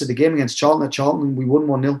 89 minutes of the game against Charlton at Charlton, and we won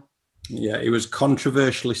 1-0. Yeah, it was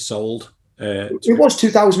controversially sold. It was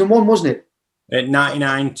 2001, wasn't it? At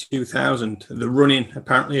 99, 2000, the running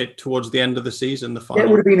apparently towards the end of the season, the final. Yeah,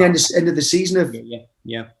 it would have been the end of the season of.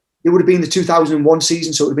 Yeah. It would have been the 2001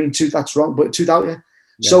 season, so it would have been that's wrong, but 2000.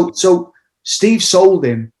 Yeah. So Steve sold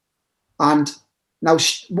him, and now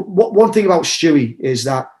one thing about Stewie is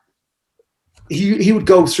that he would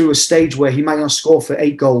go through a stage where he might not score for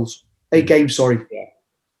 8 games,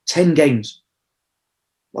 10 games.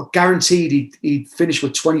 Well, guaranteed he'd finish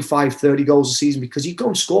with 25, 30 goals a season, because he'd go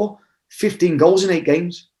and score 15 goals in 8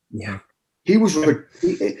 games. Yeah. He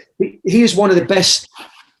is one of the best.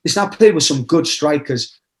 Listen, I played with some good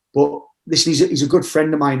strikers, but listen, he's a good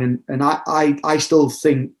friend of mine, and I still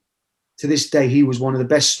think to this day he was one of the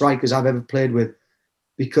best strikers I've ever played with,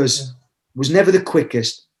 because he was never the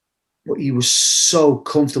quickest, but he was so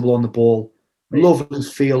comfortable on the ball, lovely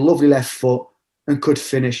feel, lovely left foot, and could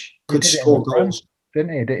finish, could score goals.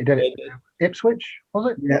 Didn't he? He did it Ipswich,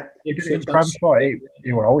 was it? Yeah. He did it in Transport.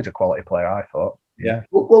 He were always a quality player, I thought. Yeah.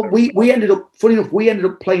 Well, we ended up, funny enough, we ended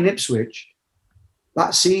up playing Ipswich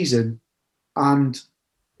that season, and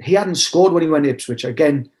he hadn't scored when he went to Ipswich.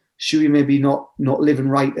 Again, Stewie maybe not living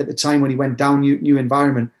right at the time when he went down, new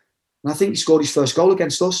environment. And I think he scored his first goal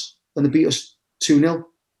against us, and they beat us 2-0.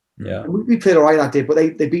 Yeah. And we played all right that day, but they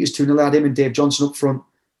beat us 2-0. They had him and Dave Johnson up front.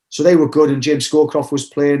 So they were good, and James Scowcroft was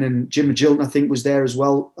playing, and Jim Magilton, I think, was there as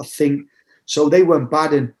well, I think. So they weren't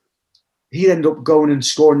bad, and he ended up going and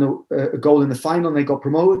scoring a goal in the final, and they got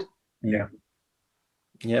promoted. Yeah.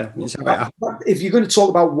 Yeah. If you're going to talk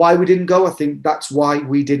about why we didn't go, I think that's why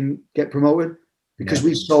we didn't get promoted, because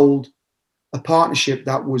we sold a partnership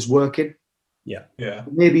that was working. Yeah. Yeah.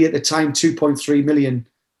 Maybe at the time, 2.3 million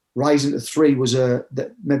rising to 3 was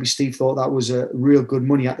that maybe Steve thought that was a real good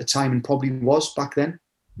money at the time, and probably was back then.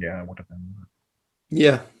 Yeah, it would have been.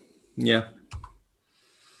 Yeah. Yeah.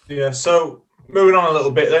 Yeah. So moving on a little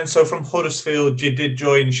bit then. So from Huddersfield, you did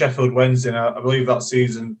join Sheffield Wednesday. I believe that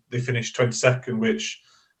season they finished 22nd, which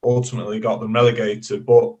ultimately got them relegated.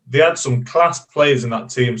 But they had some class players in that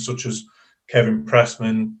team, such as Kevin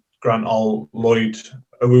Pressman, Grant Lloyd,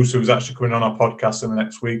 Owusu, who's actually coming on our podcast in the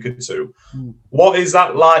next week or two. What is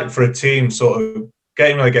that like for a team sort of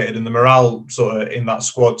getting relegated and the morale sort of in that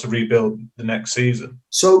squad to rebuild the next season?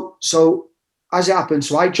 So as it happened,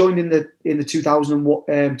 so I joined in the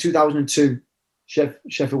 2002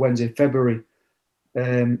 Sheffield Wednesday, February.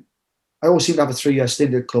 I always seem to have a 3-year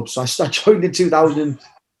stint at the club. So I joined in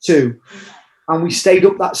 2002 and we stayed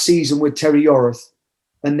up that season with Terry Yorath.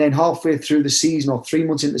 And then halfway through the season, or 3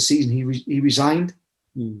 months into the season, he resigned.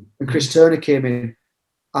 And Chris Turner came in.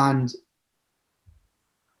 And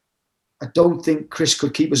I don't think Chris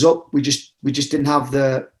could keep us up. We just didn't have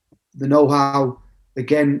the know-how.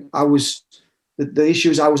 Again, the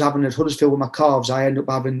issues I was having at Huddersfield with my calves, I ended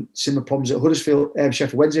up having similar problems at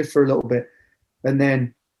Sheffield Wednesday for a little bit. And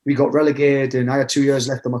then we got relegated and I had 2 years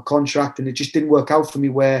left on my contract and it just didn't work out for me,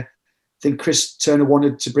 where I think Chris Turner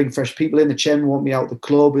wanted to bring fresh people in. The chairman wanted me out of the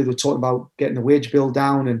club. We were talking about getting the wage bill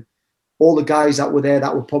down, and all the guys that were there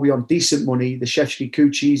that were probably on decent money, the Shefsky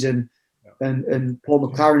Kuchis and Paul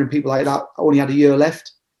McLaren and people like that, only had a year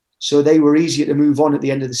left. So they were easier to move on at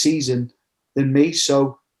the end of the season than me.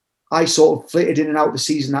 So I sort of flitted in and out of the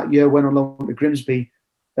season that year, went on loan to Grimsby.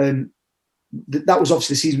 And that was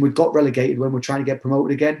obviously the season we got relegated when we were trying to get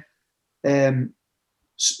promoted again.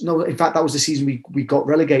 No, in fact, that was the season we got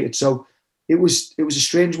relegated. So it was a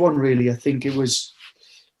strange one, really. I think it was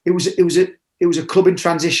a club in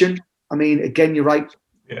transition. I mean, again, you're right.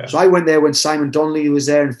 Yeah. So I went there when Simon Donnelly was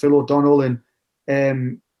there and Phil O'Donnell,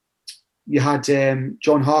 and you had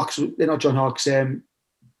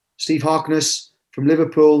Steve Harkness from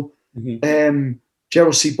Liverpool.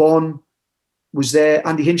 Gerald Seaborn was there.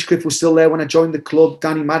 Andy Hinchcliffe was still there when I joined the club.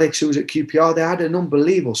 Danny Maddox, who was at QPR. They had an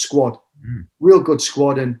unbelievable squad, real good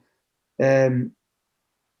squad. And, again,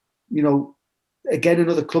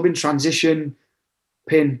 another club in transition,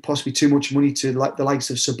 paying possibly too much money to the likes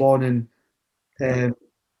of Seaborn and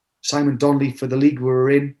Simon Donnelly for the league we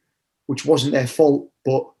were in, which wasn't their fault.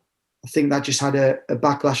 But I think that just had a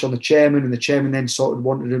backlash on the chairman, and the chairman then sort of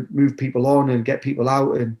wanted to move people on and get people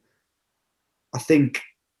out. And I think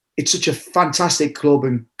it's such a fantastic club,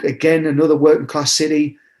 and again, another working class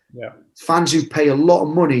city. Yeah. Fans who pay a lot of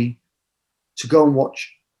money to go and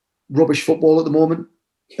watch rubbish football at the moment,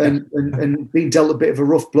 and being dealt a bit of a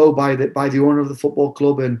rough blow by the owner of the football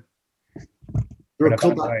club. And they're a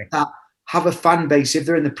club that have a fan base. If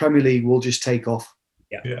they're in the Premier League, will just take off.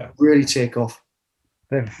 Yeah. Really take off.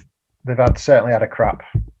 They've certainly had a crap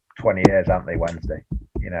 20 years, haven't they, Wednesday?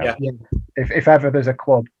 Yeah. If ever there's a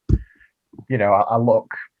club, I look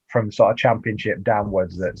from sort of Championship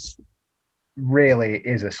downwards that's really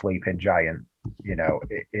is a sleeping giant.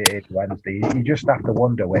 It is Wednesday. You just have to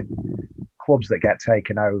wonder with clubs that get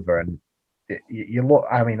taken over, and you look.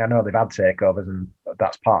 I mean, I know they've had takeovers, and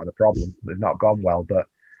that's part of the problem. They've not gone well, but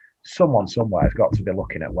someone somewhere has got to be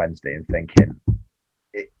looking at Wednesday and thinking,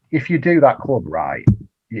 if you do that club right,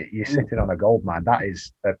 you're sitting on a gold mine. That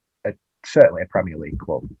is certainly a Premier League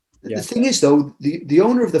club. Yeah. The thing is, though, the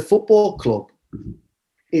owner of the football club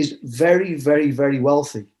is very, very, very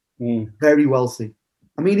wealthy. Very wealthy.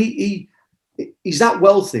 I mean, he's that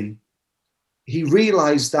wealthy. He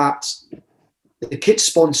realised that the kit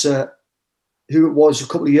sponsor, who it was a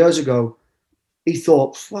couple of years ago, he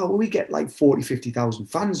thought, well, we get like 40, 50,000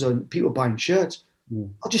 fans and people buying shirts.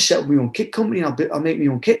 I'll just set up my own kit company and I'll make my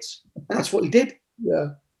own kits. And that's what he did. Yeah.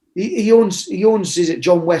 He owns, is it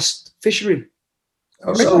John West Fishery?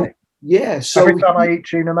 Oh, really? Yeah. So every time I eat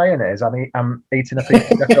tuna mayonnaise, I'm eating a piece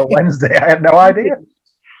of Sheffield Wednesday. I had no idea.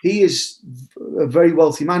 He is a very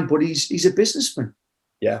wealthy man, but he's a businessman.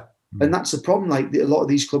 Yeah. And that's the problem. Like a lot of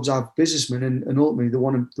these clubs have businessmen, and ultimately they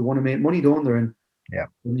want to make money, don't they? And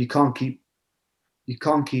you can't keep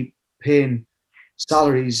paying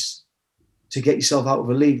salaries to get yourself out of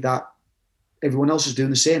a league that everyone else is doing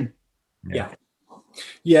the same. Yeah.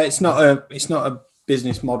 It's not a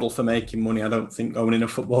business model for making money. I don't think owning a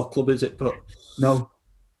football club, is it? But no.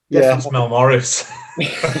 Yeah, it's Mel Morris.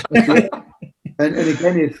 And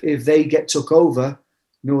again, if they get took over,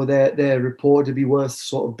 they're reported to be worth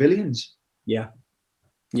sort of billions. Yeah.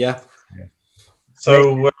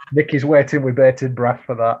 So Nicky's waiting with bated breath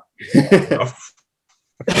for that.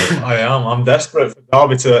 I am. I'm desperate for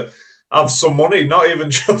Derby to have some money, not even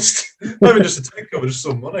just a takeover, just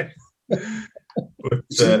some money. But,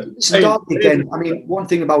 Derby again. I mean, one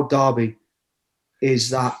thing about Derby is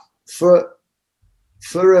that for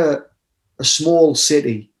a small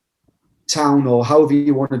city, town, or however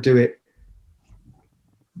you want to do it,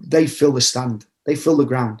 they fill the stand, they fill the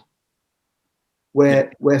ground.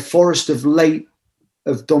 Where Forest of late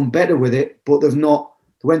have done better with it, but they've not.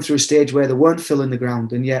 They went through a stage where they weren't filling the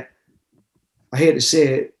ground, and yet I hate to say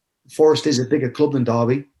it, Forest is a bigger club than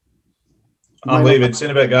Derby. I'm leaving. See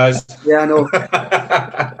you in a bit, guys. Yeah, I know.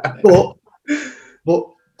 but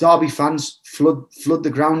Derby fans flood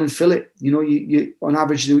the ground and fill it. You know, you on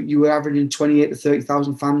average you were averaging 28 to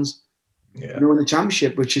 30,000 fans. Yeah. You know, in the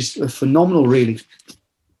championship, which is phenomenal, really.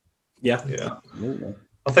 Yeah. Absolutely.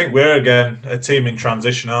 I think we're again a team in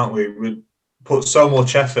transition, aren't we? We put so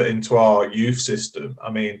much effort into our youth system.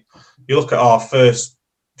 I mean, you look at our first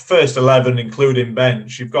 11, including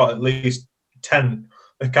bench. You've got at least 10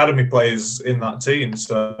 academy players in that team.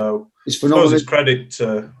 So It's I phenomenal. suppose it's credit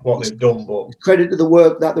to what they've done, but Credit to the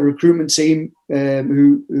work that the recruitment team,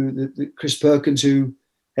 the Chris Perkins, who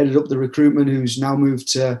headed up the recruitment, who's now moved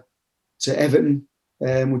to Everton,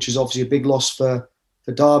 which is obviously a big loss for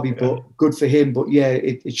Derby, but good for him. But yeah,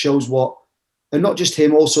 it shows what, and not just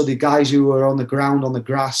him, also the guys who are on the ground, on the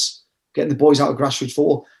grass, getting the boys out of grassroots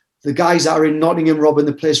football. The guys that are in Nottingham, robbing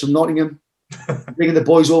the place from Nottingham, bringing the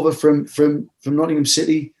boys over from Nottingham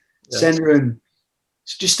City Centre, and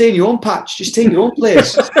just stay in your own patch, just take your own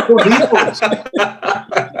place. Don't leave us.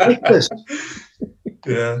 Ridiculous.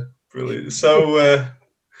 yeah, brilliant. So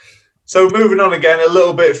moving on again a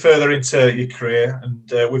little bit further into your career,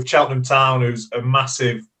 and with Cheltenham Town, who's a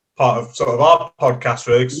massive part of sort of our podcast,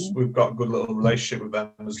 really, 'cause we've got a good little relationship with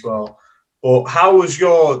them as well. But how was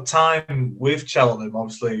your time with Cheltenham?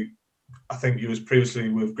 Obviously, I think you was previously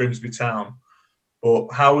with Grimsby Town, but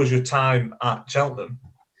how was your time at Cheltenham?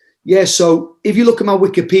 Yeah, so if you look at my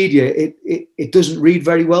Wikipedia, it doesn't read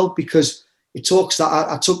very well because it talks that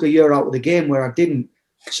I took a year out of the game where I didn't.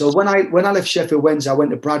 So when I left Sheffield Wednesday, I went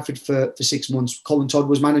to Bradford for 6 months. Colin Todd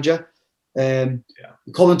was manager.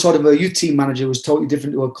 Colin Todd of a youth team manager was totally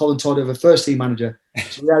different to a Colin Todd of a first team manager.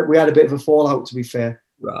 So we had a bit of a fallout, to be fair.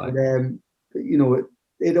 Right. And, you know,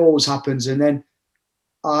 it always happens. And then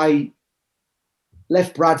I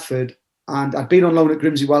left Bradford, and I'd been on loan at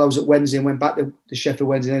Grimsby while I was at Wednesday, and went back to Sheffield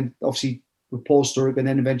Wednesday, and then obviously with Paul Sturrock, and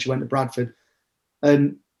then eventually went to Bradford.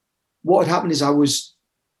 And what had happened is I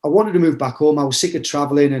wanted to move back home. I was sick of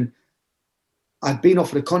travelling, and I'd been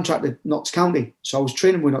offered a contract at Notts County. So I was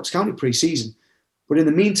training with Notts County pre-season. But in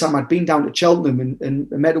the meantime, I'd been down to Cheltenham and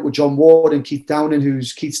met up with John Ward and Keith Downing,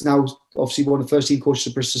 Keith's now obviously one of the first team coaches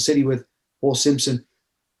of Bristol City with Paul Simpson,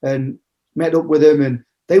 and met up with them, and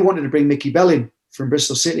they wanted to bring Mickey Bell in from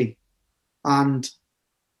Bristol City. And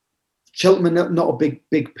Cheltenham are not a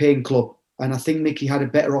big paying club. And I think Mickey had a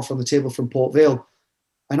better offer on the table from Port Vale.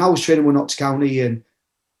 And I was training with Notts County, and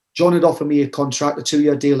John had offered me a contract, a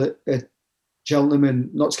 2-year deal at Cheltenham,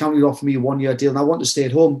 and Notts County had offered me a 1-year deal. And I wanted to stay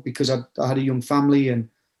at home because I had a young family, and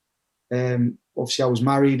obviously I was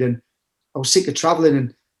married, and I was sick of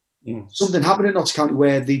travelling. And something happened at Notts County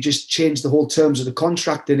where they just changed the whole terms of the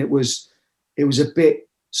contract, and it was a bit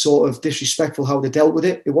sort of disrespectful how they dealt with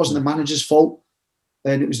it. It wasn't the manager's fault,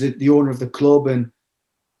 and it was the owner of the club. And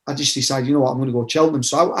I just decided, you know what, I'm going to go to Cheltenham.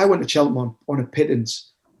 So I went to Cheltenham on a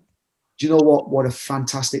pittance. Do you know what a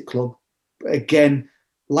fantastic club. Again,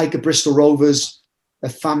 like a Bristol Rovers, a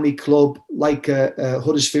family club, like a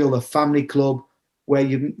Huddersfield, a family club where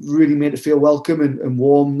you really made it feel welcome and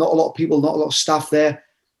warm. Not a lot of people, not a lot of staff there.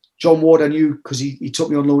 John Ward I knew because he took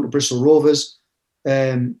me on loan to Bristol Rovers.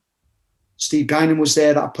 Steve Guinan was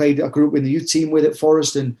there that I grew up in the youth team with at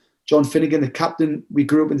Forest, and John Finnegan, the captain, we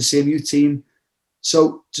grew up in the same youth team.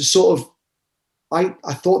 So to sort of,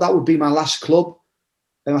 I thought that would be my last club.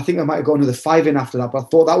 And I think I might have gone to the 5 in after that, but I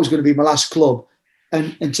thought that was going to be my last club.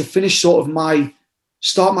 And to finish sort of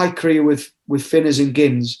start my career with Finners and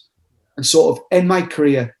Gins, and sort of end my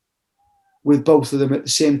career with both of them at the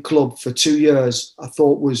same club for 2 years, I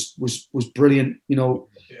thought was brilliant. You know,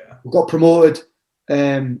 we got promoted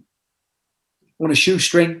on a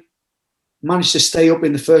shoestring, managed to stay up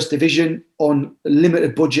in the first division on a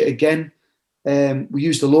limited budget again. We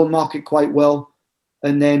used the loan market quite well.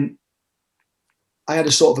 And then I had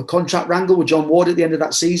a sort of a contract wrangle with John Ward at the end of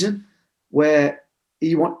that season where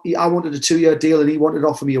I wanted a 2-year deal and he wanted to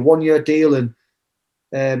offer me a 1-year deal. And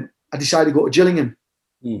I decided to go to Gillingham,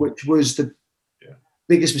 which was the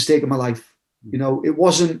biggest mistake of my life. You know, it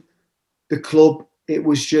wasn't the club. It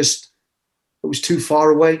was too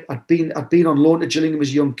far away. I'd been on loan to Gillingham as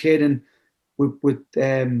a young kid and with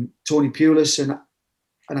Tony Pulis, and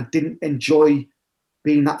I didn't enjoy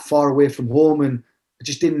being that far away from home, and I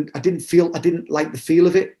didn't like the feel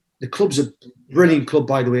of it. The club's a brilliant club,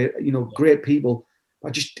 by the way, you know, great people.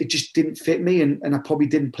 It just didn't fit me, and I probably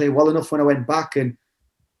didn't play well enough when I went back.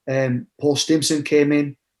 And Paul Stimson came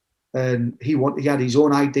in, and he had his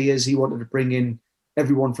own ideas. He wanted to bring in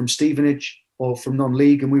everyone from Stevenage or from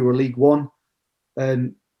non-league, and we were League One.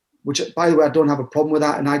 And which, by the way, I don't have a problem with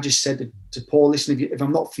that. And I just said to Paul, listen, if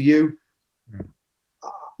I'm not for you,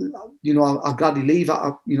 I'll gladly leave.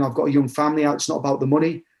 I've got a young family out. It's not about the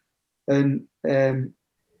money. And,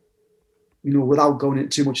 without going into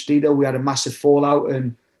too much detail, we had a massive fallout,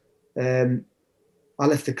 and I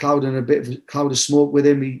left the cloud in a bit of a cloud of smoke with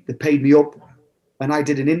him. They paid me up, and I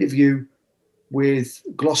did an interview with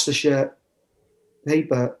Gloucestershire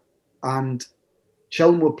paper, and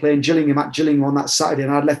Cheltenham were playing Gillingham at Gillingham on that Saturday,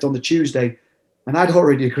 and I'd left on the Tuesday, and I'd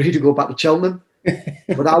already agreed to go back to Cheltenham.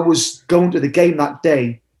 But I was going to the game that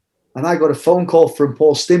day, and I got a phone call from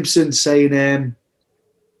Paul Stimpson saying,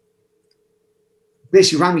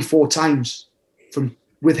 basically rang me 4 times from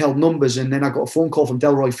withheld numbers, and then I got a phone call from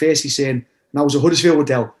Delroy Facey saying, and I was at Huddersfield with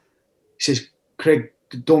Del. He says, Craig,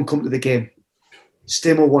 don't come to the game.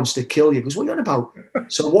 Stimo wants to kill you. He goes, what are you on about?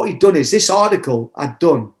 So what he'd done is, this article I'd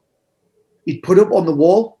done, he'd put up on the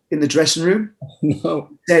wall in the dressing room. No.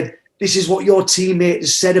 Said, this is what your teammate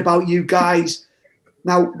has said about you guys.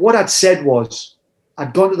 Now, what I'd said was,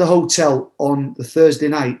 I'd gone to the hotel on the Friday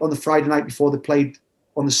night before they played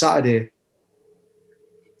on the Saturday.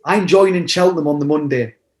 I'm joining Cheltenham on the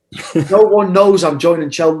Monday. No one knows I'm joining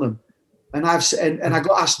Cheltenham. And I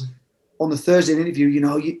got asked on the Thursday interview,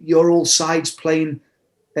 your old side's playing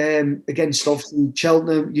against obviously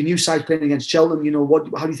Cheltenham, your new side's playing against Cheltenham,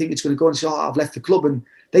 how do you think it's going to go? And I said, I've left the club. And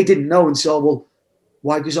they didn't know, and said, well,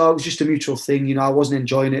 why? Because it was just a mutual thing, I wasn't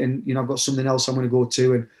enjoying it, and I've got something else I'm going to go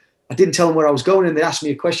to. And I didn't tell them where I was going, and they asked me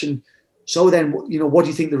a question. So then, what do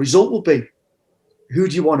you think the result will be? Who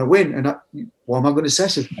do you want to win? And what am I going to say? I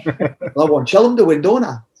said, well, I want Cheltenham to win, don't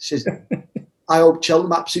I? She says, I hope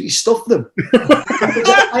Cheltenham absolutely stuff them.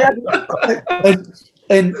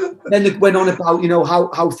 and then they went on about,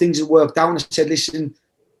 how things had worked out. And I said, listen,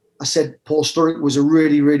 Paul Sturrock was a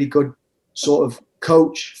really, really good sort of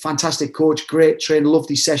coach, fantastic coach, great trainer, loved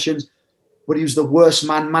these sessions, but he was the worst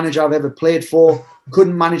manager I've ever played for.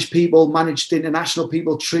 Couldn't manage people, managed international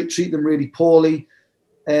people, treat them really poorly.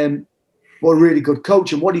 But a really good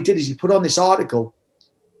coach. And what he did is he put on this article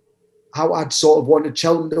how I'd sort of wanted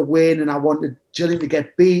Cheltenham to win, and I wanted Gillingham to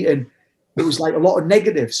get beat, and it was like a lot of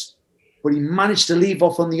negatives. But he managed to leave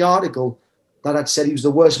off on the article that I'd said he was the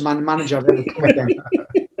worst manager I've ever played against.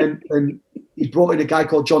 And he brought in a guy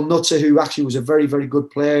called John Nutter, who actually was a very, very good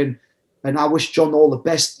player. And I wish John all the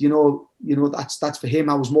best. That's for him.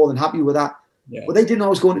 I was more than happy with that. Yeah. But they didn't know I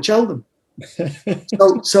was going to Cheltenham.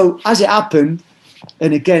 so as it happened,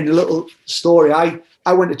 and again, a little story,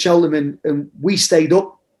 I went to Cheltenham and we stayed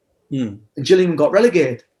up, and Gillingham got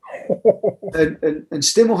relegated. and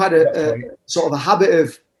Stimo had a sort of a habit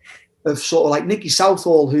of sort of like Nicky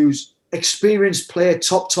Southall, who's experienced player,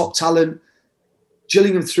 top talent,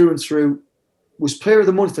 Gillingham through and through, was player of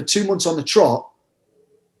the month for 2 months on the trot.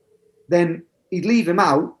 Then he'd leave him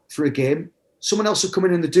out for a game. Someone else would come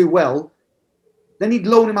in and they'd do well. Then he'd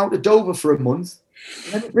loan him out to Dover for a month.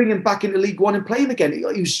 And then he'd bring him back into League One and play him again. He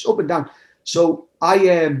was up and down. So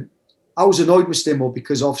I was annoyed with Stimo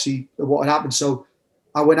because obviously of what had happened. So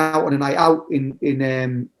I went out on a night out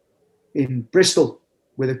in Bristol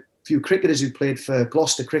with a few cricketers who played for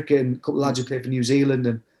Gloucester Cricket and a couple of lads who played for New Zealand,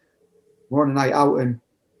 and we're on a night out and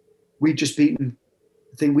we'd just beaten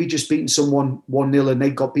someone 1-0 and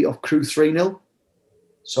they got beat off Crewe 3-0.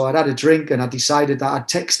 So I'd had a drink and I decided that I'd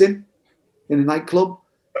text him in a nightclub.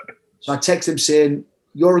 So I text him saying,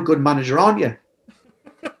 "You're a good manager, aren't you?"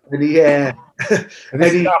 And he and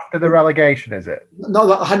this is after the relegation, is it?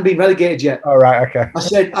 No, I hadn't been relegated yet. Oh, right, okay.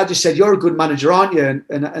 I just said, "You're a good manager, aren't you?"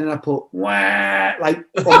 And I put, wah, like,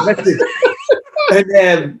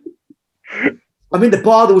 and I'm in the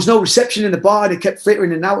bar. There was no reception in the bar, and it kept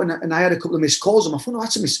filtering in and out. And I had a couple of missed calls on my phone.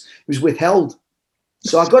 It was withheld.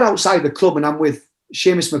 So I got outside the club, and I'm with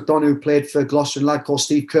Seamus McDonough, who played for Gloucester, and a lad called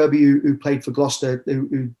Steve Kirby, who played for Gloucester,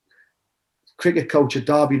 who cricket coach at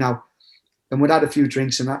Derby now. And we'd had a few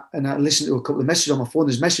drinks, and I listened to a couple of messages on my phone.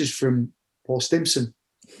 There's a message from Paul Stimpson,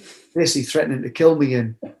 basically threatening to kill me.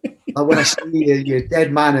 And when I see you, you're a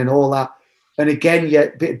dead man and all that. And again,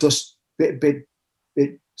 bit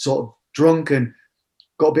sort of drunk and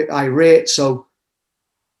got a bit irate. So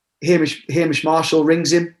Hamish Marshall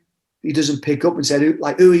rings him. He doesn't pick up and said, "Who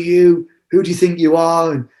are you? Who do you think you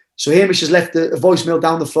are?" And so Hamish has left a voicemail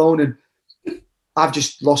down the phone, and I've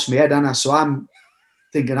just lost my head, Anna. So I'm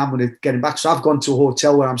thinking I'm going to get him back. So I've gone to a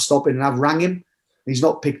hotel where I'm stopping and I've rang him. He's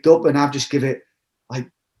not picked up, and I've just give it like,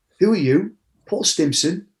 "Who are you?" Paul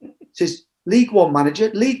Stimpson. Says, League One manager,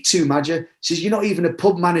 League Two manager. Says, "You're not even a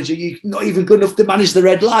pub manager. You're not even good enough to manage the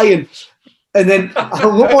Red Lion." And then I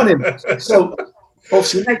hung up on him. So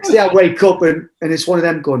obviously the next day I wake up and it's one of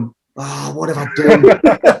them going, what have I done?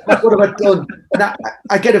 What have I done? And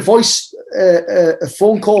I get a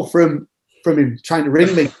phone call from him trying to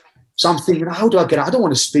ring me. So I'm thinking, how do I get it? I don't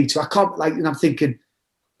want to speak to him. I can't, and I'm thinking,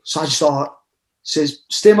 so I just thought, says,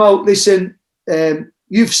 Stimo, listen,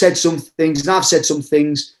 you've said some things and I've said some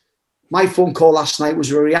things. My phone call last night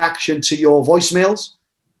was a reaction to your voicemails.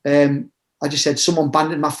 I just said, someone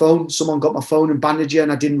banded my phone. Someone got my phone and banded you,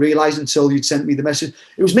 and I didn't realise until you'd sent me the message.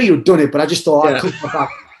 It was me who'd done it, but I just thought I'd cut my back.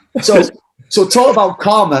 So talk about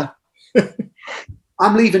karma.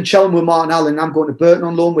 I'm leaving Cheltenham with Martin Allen. I'm going to Burton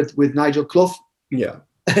on loan with Nigel Clough. Yeah.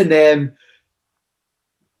 And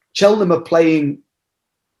Cheltenham are playing,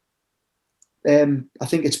 I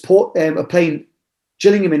think it's are playing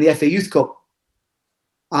Gillingham in the FA Youth Cup.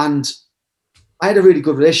 And I had a really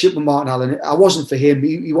good relationship with Martin Allen. I wasn't for him.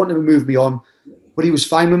 He wanted to move me on, but he was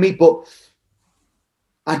fine with me. But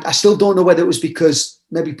I still don't know whether it was because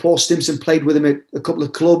maybe Paul Stimson played with him at a couple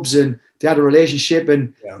of clubs and they had a relationship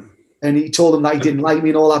and he told him that he didn't like me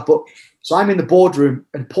and all that. But so I'm in the boardroom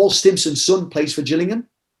and Paul Stimson's son plays for Gillingham.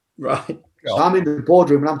 Right. So I'm in the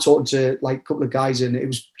boardroom and I'm talking to like a couple of guys and it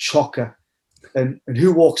was chocker. And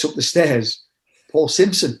who walks up the stairs? Paul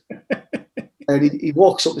Simpson. And he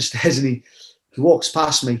walks up the stairs and he walks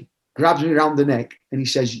past me, grabs me around the neck and he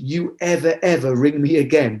says, you ever ring me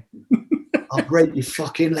again, I'll break your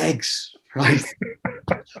fucking legs. Right.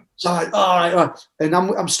 So I'm like, all right. And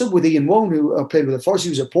I'm stood with Ian Wone, who I played with at Forest. He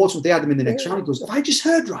was at Portsmouth. They had him in the next round. He goes, have I just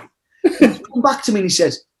heard right? He come back to me and he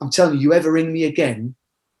says, I'm telling you ever ring me again,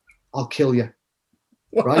 I'll kill you.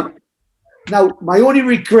 Right. Now, my only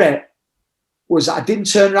regret was that I didn't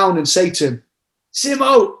turn around and say to him,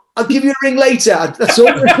 Simo, I'll give you a ring later. That's all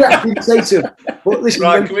I didn't say to him. But listen,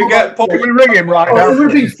 right, can we get Paul? Can we ring him right now? It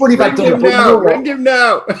would have been funny if I'd done it. Ring him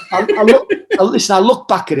now. I look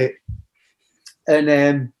back at it,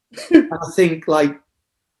 and I think, like,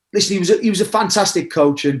 listen, he was a fantastic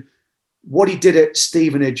coach, and what he did at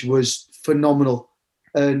Stevenage was phenomenal.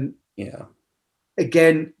 And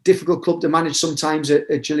again, difficult club to manage sometimes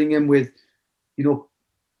at Gillingham with,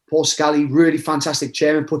 Paul Scally, really fantastic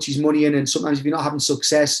chairman, puts his money in, and sometimes if you're not having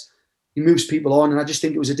success, he moves people on. And I just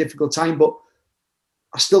think it was a difficult time, but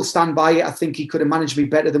I still stand by it. I think he could have managed me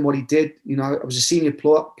better than what he did. I was a senior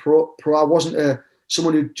pro. I wasn't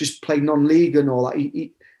someone who just played non-league and all that.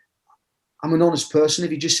 I'm an honest person.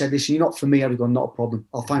 If he just said, listen, you're not for me, I'd have gone, not a problem.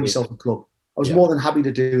 I'll find myself a club. I was more than happy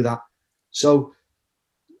to do that. So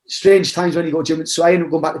strange times when you go to gym. So I ended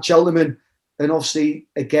up going back to Cheltenham, and obviously,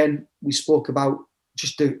 again, we spoke about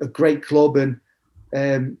just a great club, and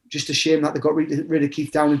just a shame that they got rid of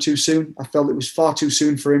Keith Downing too soon. I felt it was far too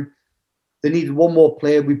soon for him. They needed one more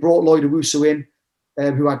player. We brought Lloyd Owusu in,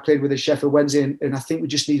 who I'd played with at Sheffield Wednesday, and I think we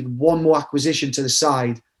just needed one more acquisition to the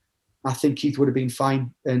side. I think Keith would have been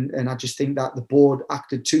fine, and I just think that the board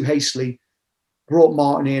acted too hastily, brought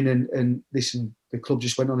Martin in, and listen, the club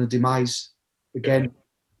just went on a demise. Again,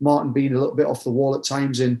 Martin being a little bit off the wall at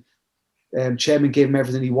times, and chairman gave him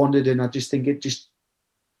everything he wanted, and I just think it just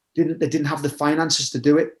they didn't have the finances to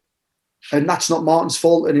do it. And that's not Martin's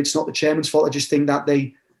fault, and it's not the chairman's fault. I just think that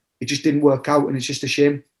it just didn't work out, and it's just a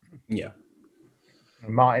shame. Yeah.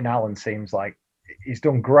 Martin Allen seems like he's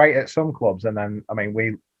done great at some clubs, and then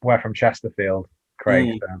we're from Chesterfield,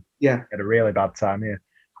 Craig. So had a really bad time here.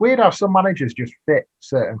 It's weird how some managers just fit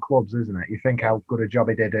certain clubs, isn't it? You think how good a job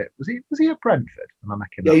he did at was he at Brentford? Am I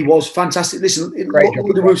making that? He was fantastic. Listen,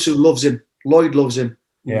 Lloyd Owusu loves him. Lloyd loves him.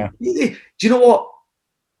 Yeah. Do you know what?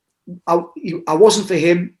 I wasn't for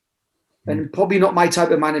him, and probably not my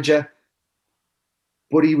type of manager.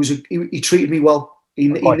 But he treated me well. He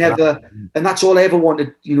never, and that's all I ever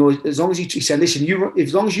wanted. As long as he said, "Listen,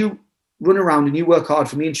 as long as you run around and you work hard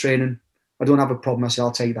for me in training, I don't have a problem." I said,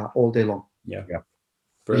 "I'll take that all day long." Yeah.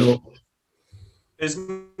 Brilliant. Is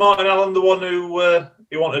Martin Allen the one who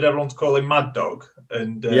he wanted everyone to call him Mad Dog?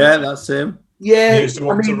 And that's him. Yeah, he used to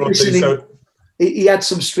want to run things. So he had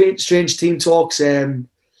some strange team talks. We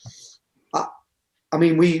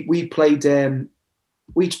played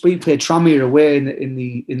Tranmere away in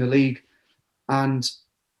the league, and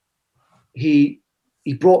he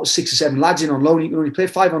brought 6 or 7 lads in on loan. He could only play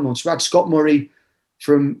 5 on loan. So we had Scott Murray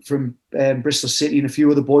from Bristol City and a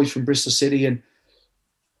few other boys from Bristol City, and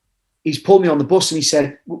he's pulled me on the bus and he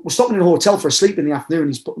said, "We're stopping in a hotel for a sleep in the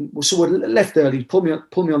afternoon." So we left early. He pulled me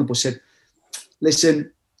on the bus. Said, "Listen,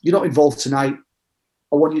 you're not involved tonight.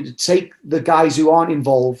 I want you to take the guys who aren't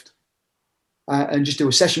involved." And just do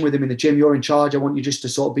a session with him in the gym. You're in charge. I want you just to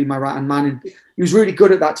sort of be my right hand man. And he was really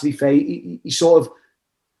good at that, to be fair. He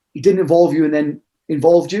didn't involve you and then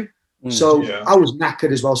involved you. So I was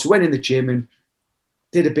knackered as well. So went in the gym and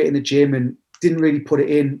did a bit in the gym and didn't really put it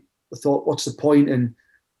in. I thought, what's the point? And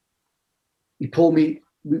he pulled me.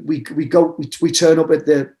 We turn up at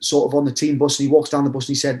the sort of on the team bus, and he walks down the bus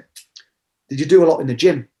and he said, "Did you do a lot in the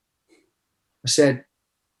gym?" I said,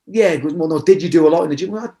 "Yeah." He goes, "Well, no, did you do a lot in the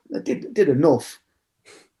gym?" "Well, I did enough."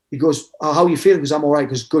 He goes, "Oh, how are you feeling?" Because I'm all right.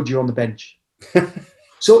 Because good, you're on the bench.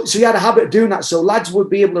 So he had a habit of doing that. So lads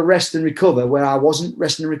would be able to rest and recover where I wasn't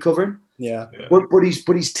resting and recovering. Yeah.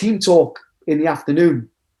 But his team talk in the afternoon.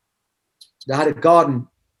 They had a garden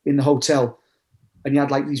in the hotel, and you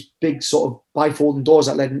had like these big sort of bifolding doors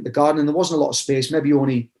that led into the garden, and there wasn't a lot of space. Maybe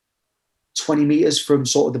only 20 meters from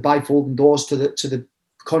sort of the bifolding doors to the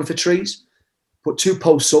conifer trees. Put 2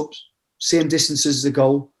 posts up, same distance as the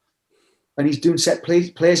goal, and he's doing set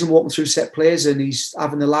plays and walking through set plays, and he's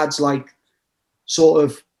having the lads like sort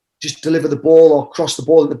of just deliver the ball or cross the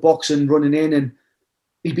ball in the box and running in, and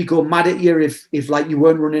he'd be going mad at you if like you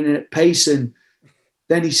weren't running in at pace. And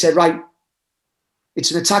then he said, "Right,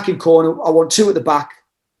 it's an attacking corner. I want 2 at the back."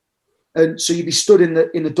 And so you'd be stood in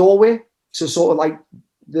the doorway, so sort of like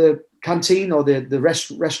the canteen or the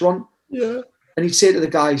restaurant. Yeah. And he'd say to the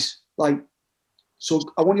guys, like, "So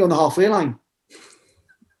I want you on the halfway line."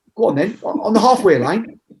 "Go on then, on the halfway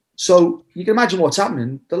line." So you can imagine what's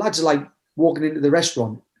happening. The lads are like walking into the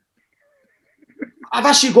restaurant. "I've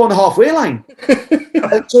asked you to go on the halfway line."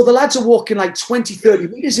 So the lads are walking like 20, 30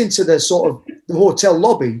 meters into the sort of the hotel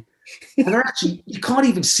lobby. And they're actually, you can't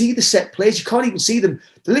even see the set plays. You can't even see them.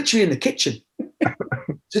 They're literally in the kitchen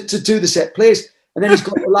to do the set plays. And then he's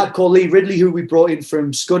got a lad called Lee Ridley, who we brought in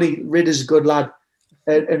from Scunny. Ridder's a good lad.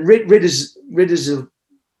 And Ridder's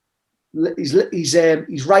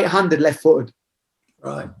he's right-handed, left-footed.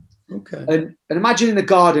 Right. Okay. And imagine in the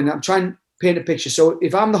garden, I'm trying to paint a picture. So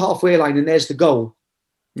if I'm the halfway line and there's the goal,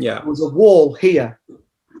 Yeah. there was a wall here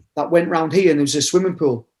that went round here, and there was a swimming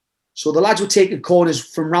pool. So the lads were taking corners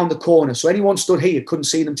from round the corner. So anyone stood here couldn't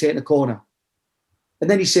see them taking a corner. And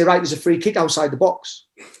then he'd say, "Right, there's a free kick outside the box."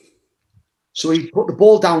 So he put the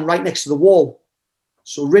ball down right next to the wall.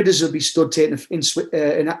 So Ridders would be stood taking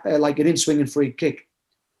like an in-swinging free kick.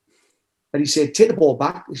 And he said, "Take the ball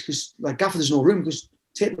back." Because like, "Gaffer, there's no room." Because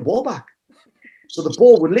take the ball back. So the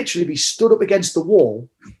ball would literally be stood up against the wall,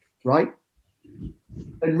 right?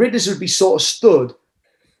 And Ridders would be sort of stood.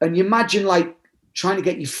 And you imagine like trying to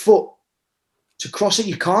get your foot to cross it,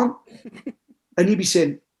 you can't. And he'd be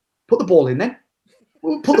saying, "Put the ball in then."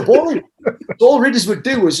 Well, put the ball in. So all Ridders would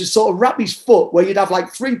do was just sort of wrap his foot where you'd have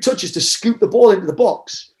like 3 touches to scoop the ball into the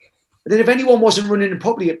box. And then if anyone wasn't running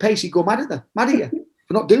properly at pace, he'd go mad at you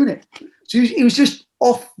for not doing it. So he was just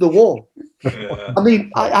off the wall. Yeah. I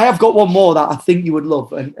mean, I have got one more that I think you would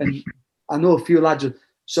love, and I know a few lads.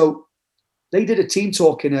 So they did a team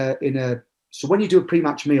talk in a. So when you do a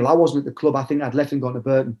pre-match meal, I wasn't at the club. I think I'd left and gone to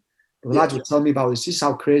Burton. But the lads were telling me about this. This is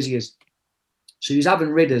how crazy it is. So he's having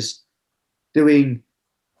Ridders doing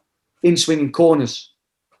in-swinging corners,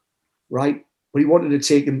 right? But he wanted to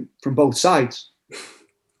take them from both sides.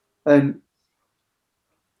 And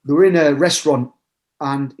they were in a restaurant,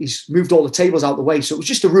 and he's moved all the tables out the way. So it was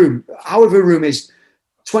just a room. However a room is,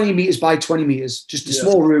 20 meters by 20 meters, just a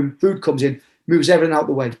small room. Food comes in, moves everything out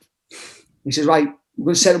the way. He says, "Right, we're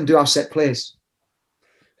going to set them to do our set plays."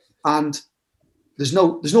 And there's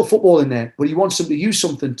no football in there, but he wants them to use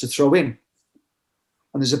something to throw in.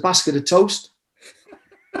 And there's a basket of toast.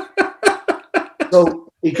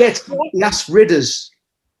 So he asks Ridders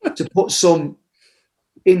to put some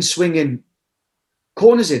in-swinging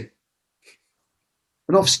corners in.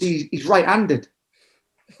 And obviously he's right-handed,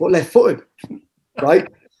 but left-footed, right?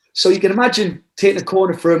 So you can imagine taking a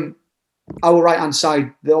corner from our right-hand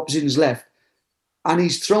side, the opposition's left, and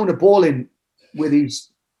he's thrown a ball in with his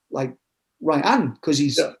like right hand because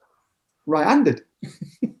he's right-handed.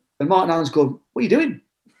 And Martin Allen's going, "What are you doing?"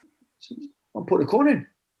 "I'm putting a corner in."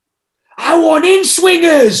 "I want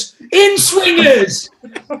in-swingers! In-swingers!"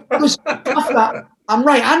 Because after that, "I'm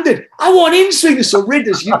right-handed. I want in-swingers." So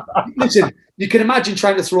Ridders, listen, you can imagine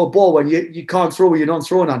trying to throw a ball when you can't throw with your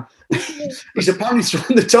non-throwing hand. He's apparently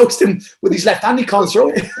throwing the toast in with his left hand. He can't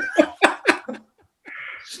throw it.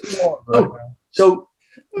 So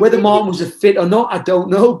whether Martin was a fit or not, I don't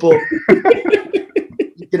know, but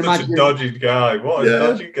you can Such imagine. a dodgy guy. What a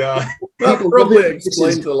dodgy guy. That People probably love him.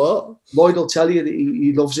 explains a lot. Lloyd will tell you that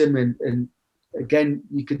he loves him, and again,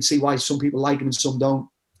 you can see why some people like him and some don't.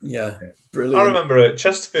 Yeah, I brilliant. remember at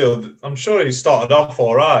Chesterfield, I'm sure he started off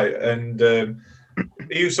all right, and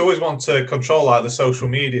he used to always want to control like the social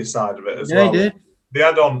media side of it as well. He did. They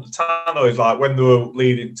had on Tano's like when they were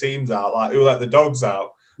leading teams out, like who let the dogs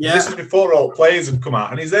out. Yeah. This is before all players had come out,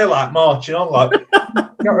 and he's there like marching on like.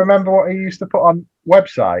 You don't remember what he used to put on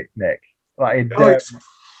website, Nick? Like he'd, Oh, it's-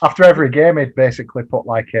 after every game, he'd basically put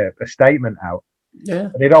like a statement out. Yeah.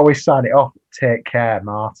 And he'd always sign it off, "Take care,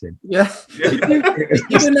 Martin." Yeah. Yeah.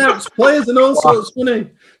 He'd announce players and all sorts,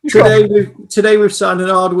 wouldn't he? Today we've signed an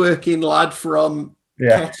hard-working lad from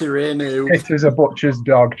Yeah. Kettering who... It was a butcher's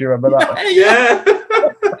dog. Do you remember that? Yeah.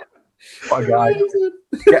 What a guy.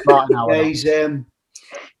 Get Martin Allen. Yeah, on.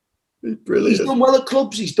 he's Brilliant. done well at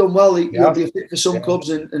clubs. He's done well. He'll Yeah. be a fit for some Yeah. clubs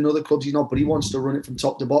and other clubs he's not, but he wants to run it from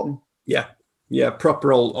top to bottom. Yeah,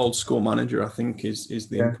 proper old school manager, I think, is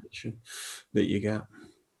the Yeah. impression that you get.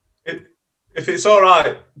 If it's all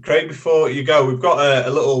right, Craig, before you go, we've got a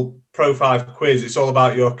little Pro 5 quiz. It's all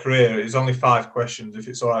about your career. It's only 5 questions, if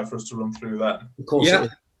it's all right for us to run through that. Of course, Yeah.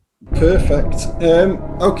 it is. Perfect.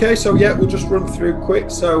 Okay, so we'll just run through quick.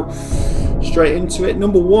 So straight into it.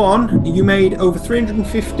 Number 1, you made over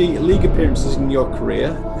 350 league appearances in your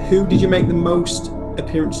career. Who did you make the most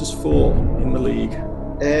appearances for in the league?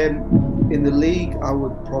 In the league, I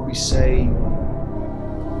would probably say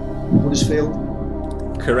Huddersfield.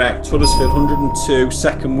 Correct. Huddersfield 102.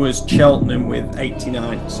 Second was Cheltenham with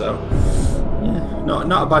 89. So yeah,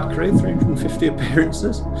 not a bad career. 350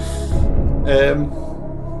 appearances.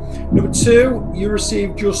 Number 2, you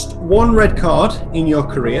received just 1 red card in your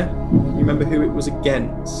career. You remember who it was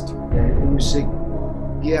against? It was, I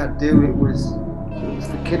do. It was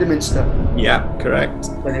the Kidderminster, Yeah, correct.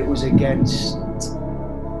 and it was against. It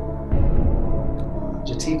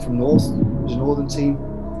was a team from North. It was a northern team.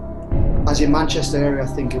 As in Manchester area, I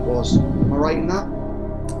think it was. Am I right in that? I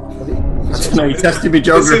don't know, you tested me This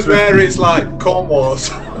geography. is where it's like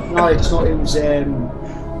Cornwalls. No, it's not. It was. It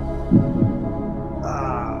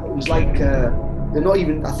was like they're not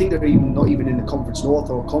even. I think they're even not even in the Conference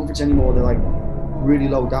North or Conference anymore. They're like really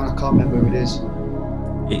low down. I can't remember who it is.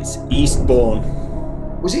 It's Eastbourne.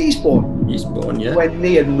 Was it Eastbourne? Eastbourne, yeah. Nowhere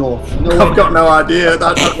near North. I've got no idea.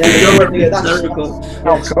 That's nowhere near. That's hysterical.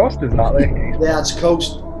 South Coast is that? They? Yeah, it's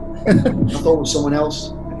Coast. I thought it was someone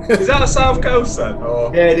else. Is that a South Coast then?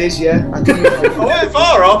 Or? Yeah, it is. Yeah, I think Oh, we're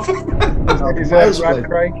far off. Is Miles it Red away.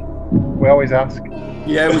 Craig? We always ask.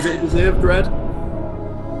 Yeah, was it a deserved red?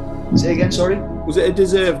 Say again, sorry. Was it a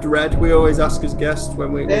deserved red? We always ask as guests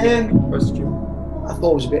when we question. I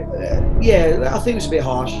thought it was a bit. I think it was a bit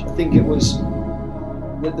harsh. I think it was.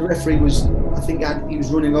 The referee was. I think he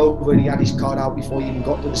was running over and he had his card out before he even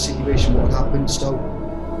got to the situation what had happened. So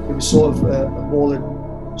it was sort of a ball had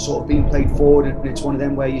sort of being played forward, and it's one of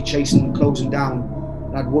them where you're chasing and closing down.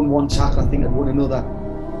 And I'd won one tackle, I think I'd won another.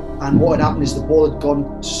 And what had happened is the ball had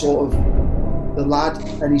gone to sort of the lad,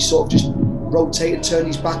 and he sort of just rotated, turned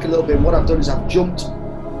his back a little bit. And what I've done is I've jumped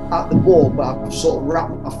at the ball, but I've sort of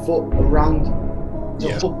wrapped my foot around to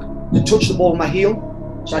touch the ball with my heel.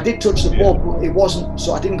 So I did touch the ball, but it wasn't.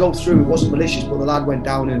 So I didn't go through. It wasn't malicious, but the lad went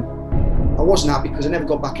down, and I wasn't happy because I never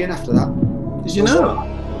got back in after that. Did you know?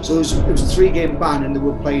 So it was a 3-game ban, and they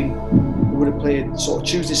would have played sort of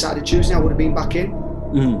Tuesday, Saturday, Tuesday. I would have been back in.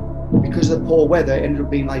 But because of the poor weather, it ended up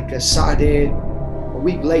being like a Saturday. A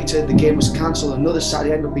week later, the game was cancelled. Another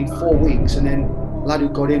Saturday ended up being 4 weeks, and then the lad who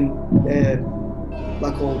got in,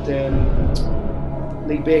 like called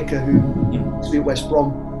Lee Baker, who used to be at West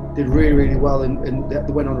Brom, did really, really well, and they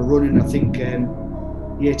went on a run. And I think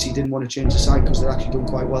Yatesy didn't want to change the side because they're actually done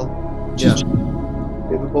quite well. Just a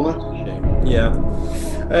bit of a bummer. Yeah.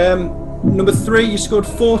 Number 3, you scored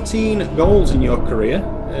 14 goals in your career,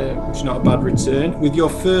 which is not a bad return, with your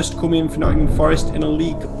first come in for Nottingham Forest in a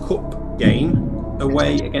League Cup game,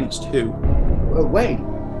 away against who? Away?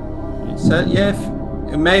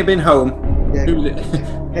 It may have been home. Yeah, Who was it?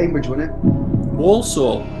 Cambridge, wasn't it?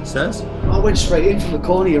 Walsall, it says. I went straight in from the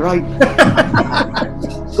corner, you're right.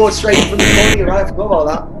 Scored straight in from the corner, you're right, I forgot about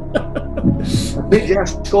that. I did, yeah, I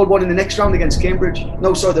scored one in the next round against Cambridge.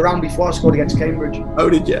 No, sorry, the round before I scored against Cambridge. Oh,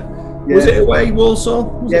 did you? Yeah. Was it away,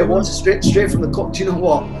 Walsall? It was straight from the cup. Do you know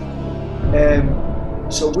what?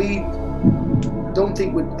 So I think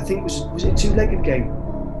it was a 2-legged game.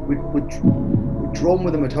 We'd drawn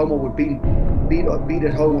with them at home, or we'd been beat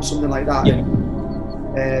at home or something like that. Yeah.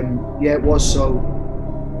 It was. So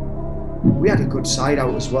we had a good side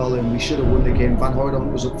out as well, and we should have won the game. Van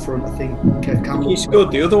Hooydonk was up front, I think. Kev Campbell. He scored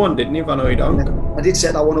the other one, didn't he, Van Hooydonk? I did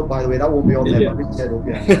set that one up, by the way. That won't be on Did there, you? but I did set it up,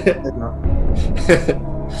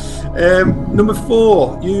 yeah. Number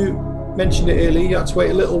 4, you mentioned it earlier. You had to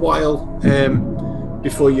wait a little while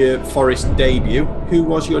before your Forest debut. Who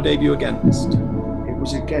was your debut against? It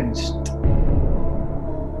was against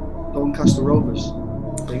Doncaster Rovers,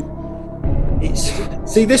 I think.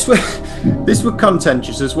 See, this were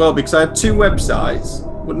contentious as well, because I had 2 websites,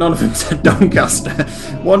 but none of them said Doncaster.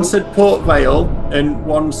 One said Port Vale and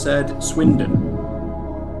one said Swindon.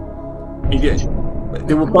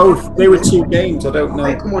 They were 2 games. I don't know.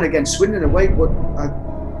 I come on against Swindon away, but I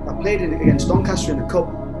played against Doncaster in the cup.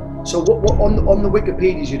 So what on the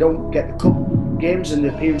Wikipedias you don't get the cup games and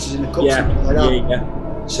the appearances in the cup. Yeah, Like that. yeah.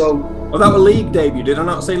 So that was league debut. Did I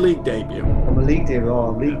not say league debut? I'm a league debut.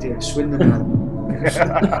 League debut. Swindon.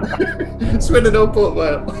 Swindon don't put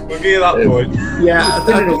well. We'll give you that point. Yeah,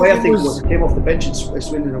 Swindon away. I think it was. It came off the bench and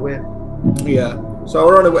Swindon away. Yeah. So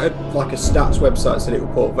we're on a stats website said it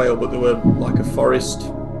was Port Vale, but there were like a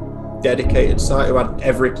Forest dedicated site who had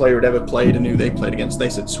every player who'd ever played and who they played against. They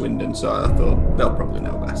said Swindon, so I thought they'll probably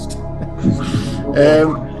know best.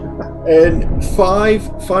 And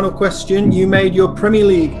final question. You made your Premier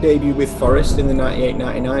League debut with Forest in the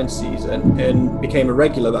 98-99 season and became a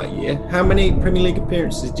regular that year. How many Premier League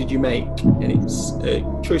appearances did you make? And it's a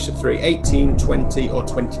choice of 3, 18, 20 or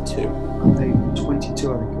 22. I played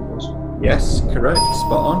 22, I think it was. Yes, correct.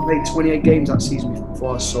 Spot on. I played 28 games that season before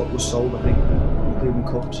I was sold, I think, including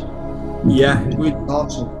cups. Yeah. With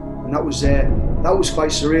Arsenal. And that was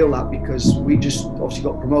quite surreal, that, because we just obviously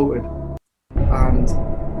got promoted. And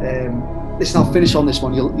listen, I'll finish on this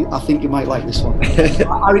one. I think you might like this one.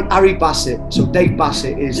 Harry Bassett. So Dave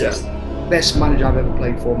Bassett is the best manager I've ever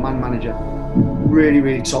played for, man manager. Really,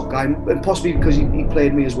 really top guy, and possibly because he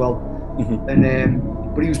played me as well. Mm-hmm. And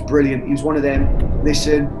but he was brilliant. He was one of them.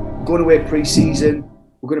 Listen, we're going away pre-season.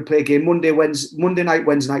 We're going to play a game Monday night,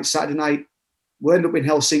 Wednesday night, Saturday night. We'll end up in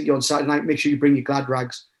Helsinki on Saturday night. Make sure you bring your glad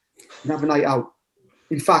rags and have a night out.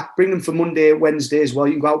 In fact, bring them for Monday, Wednesday as well.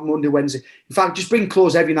 You can go out Monday, Wednesday. In fact, just bring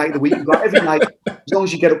clothes every night of the week. You can go out every night as long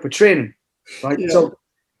as you get up for training, right? Yeah. So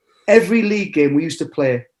every league game we used to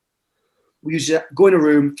play, we used to go in a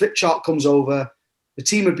room, flip chart comes over, the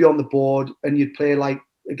team would be on the board, and you'd play like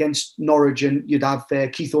against Norwich, and you'd have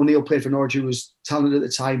Keith O'Neill played for Norwich, who was talented at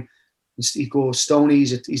the time. And Steve goes, Stoney,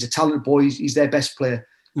 he's a talented boy, he's their best player.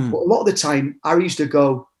 But a lot of the time, Harry used to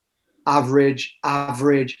go average.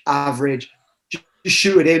 Just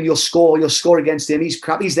shoot at him, you'll score against him. He's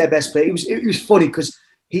crap, he's their best player. It was funny because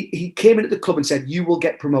he came into the club and said, you will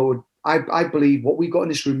get promoted. I believe what we've got in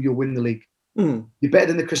this room, you'll win the league. You're better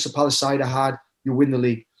than the Crystal Palace side I had, you'll win the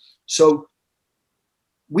league. So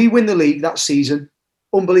we win the league that season.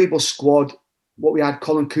 Unbelievable squad. What we had,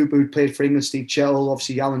 Colin Cooper, who played for England, Steve Chettle,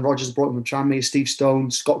 obviously Alan Rogers brought him from Tranmere, Steve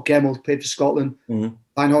Stone, Scott Gemmell played for Scotland, Van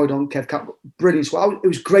Hooydonk, Kev Cap, brilliant squad. It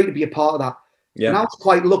was great to be a part of that. Yeah. And I was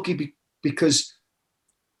quite lucky because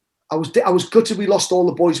I was gutted we lost all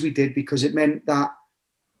the boys we did, because it meant that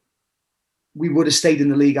we would have stayed in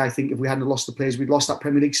the league, I think, if we hadn't lost the players. We'd lost that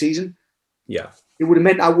Premier League season. Yeah. It would have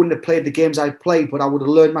meant I wouldn't have played the games I played, but I would have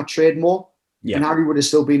learned my trade more. Yeah. And Harry would have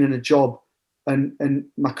still been in a job, and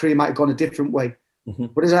my career might have gone a different way.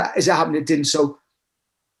 But as it happened, it didn't. So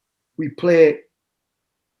I play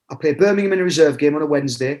Birmingham in a reserve game on a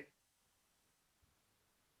Wednesday.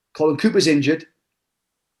 Colin Cooper's injured.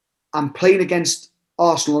 I'm playing against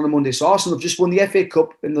Arsenal on a Monday. So Arsenal have just won the FA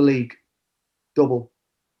Cup in the league. Double.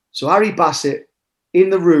 So Harry Bassett in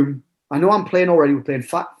the room. I know I'm playing already. We're playing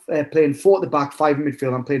 4 at the back, 5 in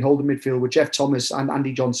midfield. I'm playing holding midfield with Jeff Thomas and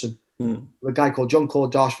Andy Johnson. A guy called John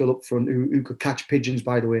Claude Darshfield up front who could catch pigeons,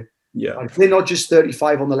 by the way. Yeah. Flynn Hodges,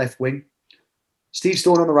 35 on the left wing. Steve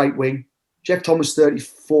Stone on the right wing. Jeff Thomas,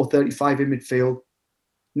 34, 35 in midfield.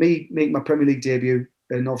 Me make my Premier League debut.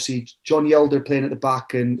 And obviously John Yelder playing at the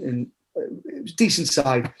back, and it was a decent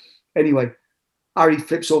side. Anyway, Harry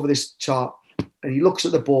flips over this chart and he looks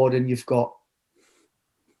at the board, and he's gone,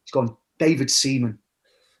 David Seaman,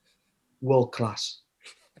 world class.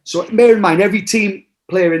 So bear in mind, every team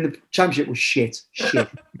player in the championship was shit.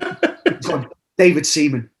 It's gone, David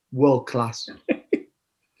Seaman, world class.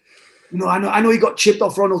 I know he got chipped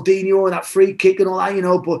off Ronaldinho and that free kick and all that,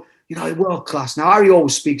 but world class. Now Harry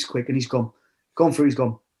always speaks quick, and he's gone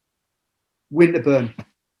through. Winterburn,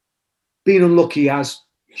 been unlucky,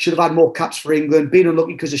 should have had more caps for England. Been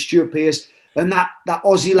unlucky because of Stuart Pearce and that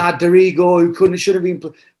Aussie lad Dorigo who should have been,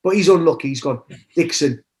 but he's unlucky. He's gone.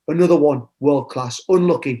 Dixon, another one, world class.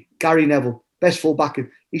 Unlucky. Gary Neville, best fullback.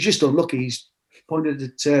 He's just unlucky. He's pointed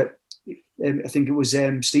at I think it was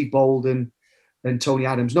Steve Bold and Tony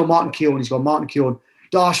Adams. No, Martin Keown. He's gone. Martin Keown.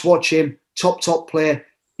 Darsh, watch him. Top player.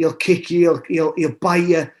 He'll kick you. He'll bite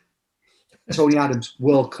you. Tony Adams,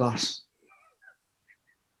 world class.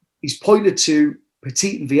 He's pointed to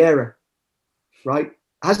Petit and Vieira, right?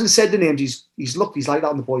 Hasn't said the names. He's looked. He's like that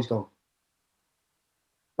on the boys' dog.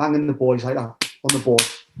 Banging the boys like that on the board.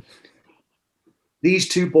 These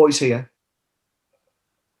two boys here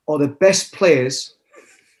are the best players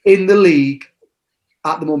in the league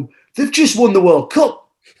at the moment. They've just won the World Cup.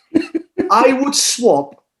 I would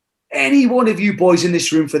swap any one of you boys in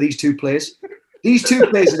this room for these two players. These two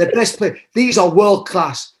players are the best players. These are world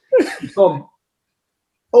class. From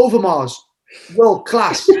Overmars, world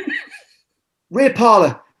class. Ray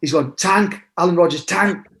Parlour, he's gone, tank, Alan Rogers,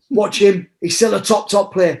 tank, watch him, he's still a top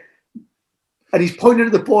player. And he's pointing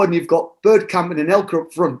at the board and you've got Bergkamp and Anelka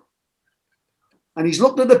up front. And he's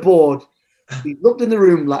looked at the board, he's looked in the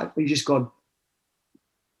room, like he's just gone,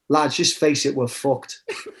 lads, just face it, we're fucked.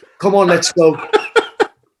 Come on, let's go.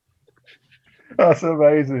 That's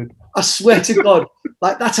amazing. I swear to God,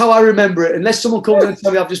 like that's how I remember it. Unless someone comes and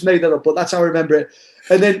tell me I've just made that up, but that's how I remember it.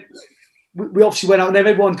 And then we obviously went out and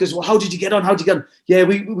everyone goes, well, how did you get on? How did you get on? Yeah,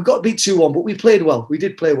 we got beat 2-1, but we played well. We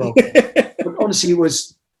did play well. But honestly, it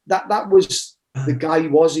was that was the guy he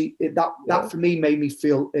was. That for me made me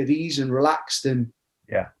feel at ease and relaxed and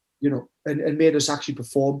and made us actually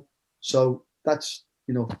perform. So that's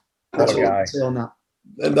that's what I say on that.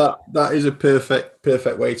 And that is a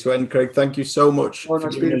perfect way to end, Craig. Thank you so much. Oh,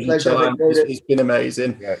 it's been a pleasure. It's been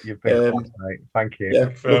amazing. Yeah, you've been great. Thank you. Yeah,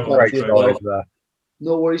 great stories there.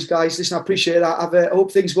 No worries, guys. Listen, I appreciate that. I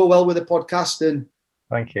hope things go well with the podcast and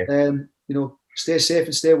thank you. Stay safe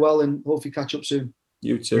and stay well, and hopefully catch up soon.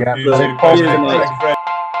 You too. Yeah. You too.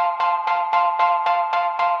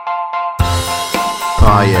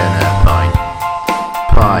 Pioneer.